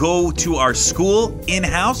 Go to our school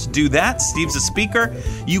in-house. Do that. Steve's a speaker.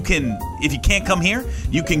 You can, if you can't come here,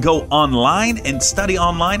 you can go online and study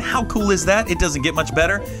online. How cool is that? It doesn't get much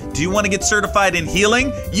better. Do you want to get certified in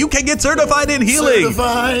healing? You can get certified in healing.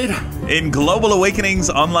 Certified. In Global Awakening's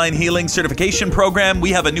online healing certification program,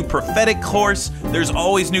 we have a new prophetic course. There's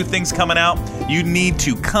always new things coming out. You need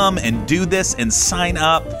to come and do this and sign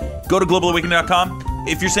up. Go to globalawakening.com.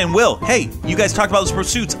 If you're saying, Will, hey, you guys talked about those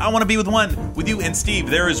pursuits. I want to be with you and Steve.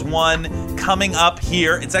 There is one coming up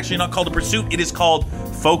here. It's actually not called a pursuit. It is called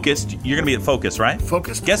Focused. You're going to be at Focus, right?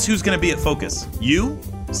 Focused. Guess who's going to be at Focus? You,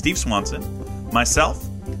 Steve Swanson, myself,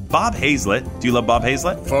 Bob Hazlett. Do you love Bob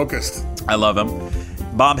Hazlett? Focused. I love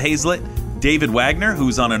him. Bob Hazlett, David Wagner,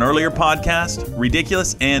 who's on an earlier podcast,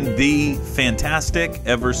 Ridiculous, and the fantastic,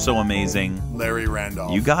 ever so amazing Larry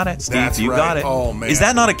Randolph. You got it, Steve. That's you right. got it. Oh, man. Is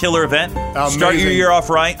that not a killer event? Amazing. Start your year off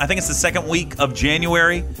right. I think it's the second week of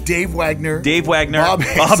January. Dave Wagner, Bob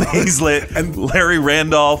Hazlett, and Larry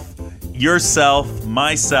Randolph, yourself,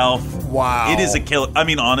 myself. Wow. It is a killer. I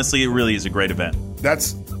mean, honestly, it really is a great event.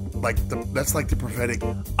 That's like the prophetic.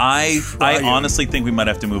 I honestly think we might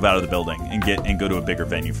have to move out of the building and go to a bigger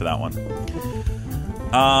venue for that one.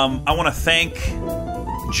 I want to thank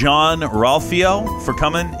John Ralphio for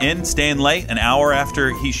coming in, staying late, an hour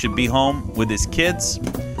after he should be home with his kids.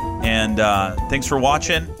 And thanks for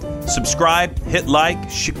watching. Subscribe, hit like,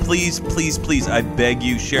 please, I beg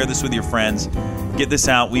you, share this with your friends. Get this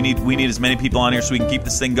out. We need as many people on here so we can keep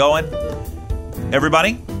this thing going.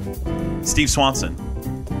 Everybody, Steve Swanson.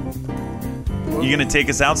 You gonna take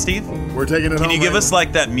us out, Steve? We're taking it home. Can you give us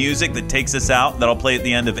like that music that takes us out that I'll play at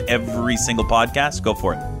the end of every single podcast? Go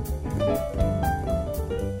for it.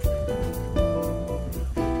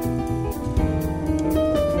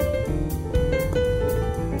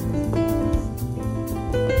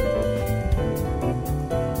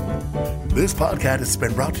 This podcast has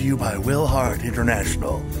been brought to you by Will Hart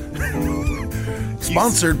International.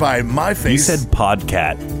 Sponsored by My Face. You said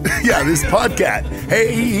podcat. Yeah, this podcat.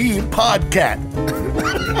 Hey, podcat.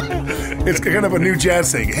 It's kind of a new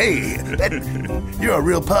jazz thing. Hey, you're a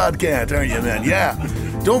real podcat, aren't you, man? Yeah.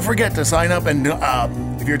 Don't forget to sign up, and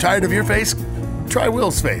if you're tired of your face, try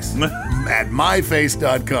Will's face at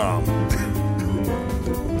myface.com.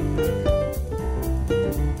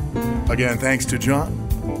 Again, thanks to John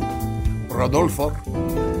Rodolfo.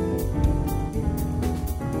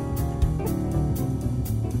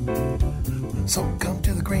 So come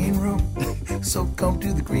to the green room. So come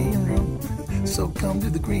to the green room. So come to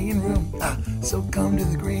the green room. So come to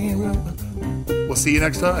the green room. We'll see you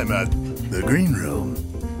next time at the green room.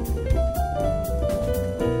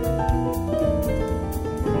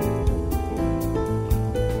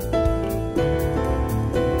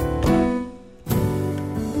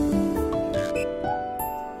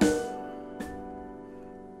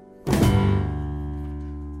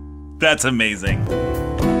 That's amazing.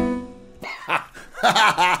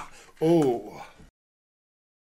 Oh.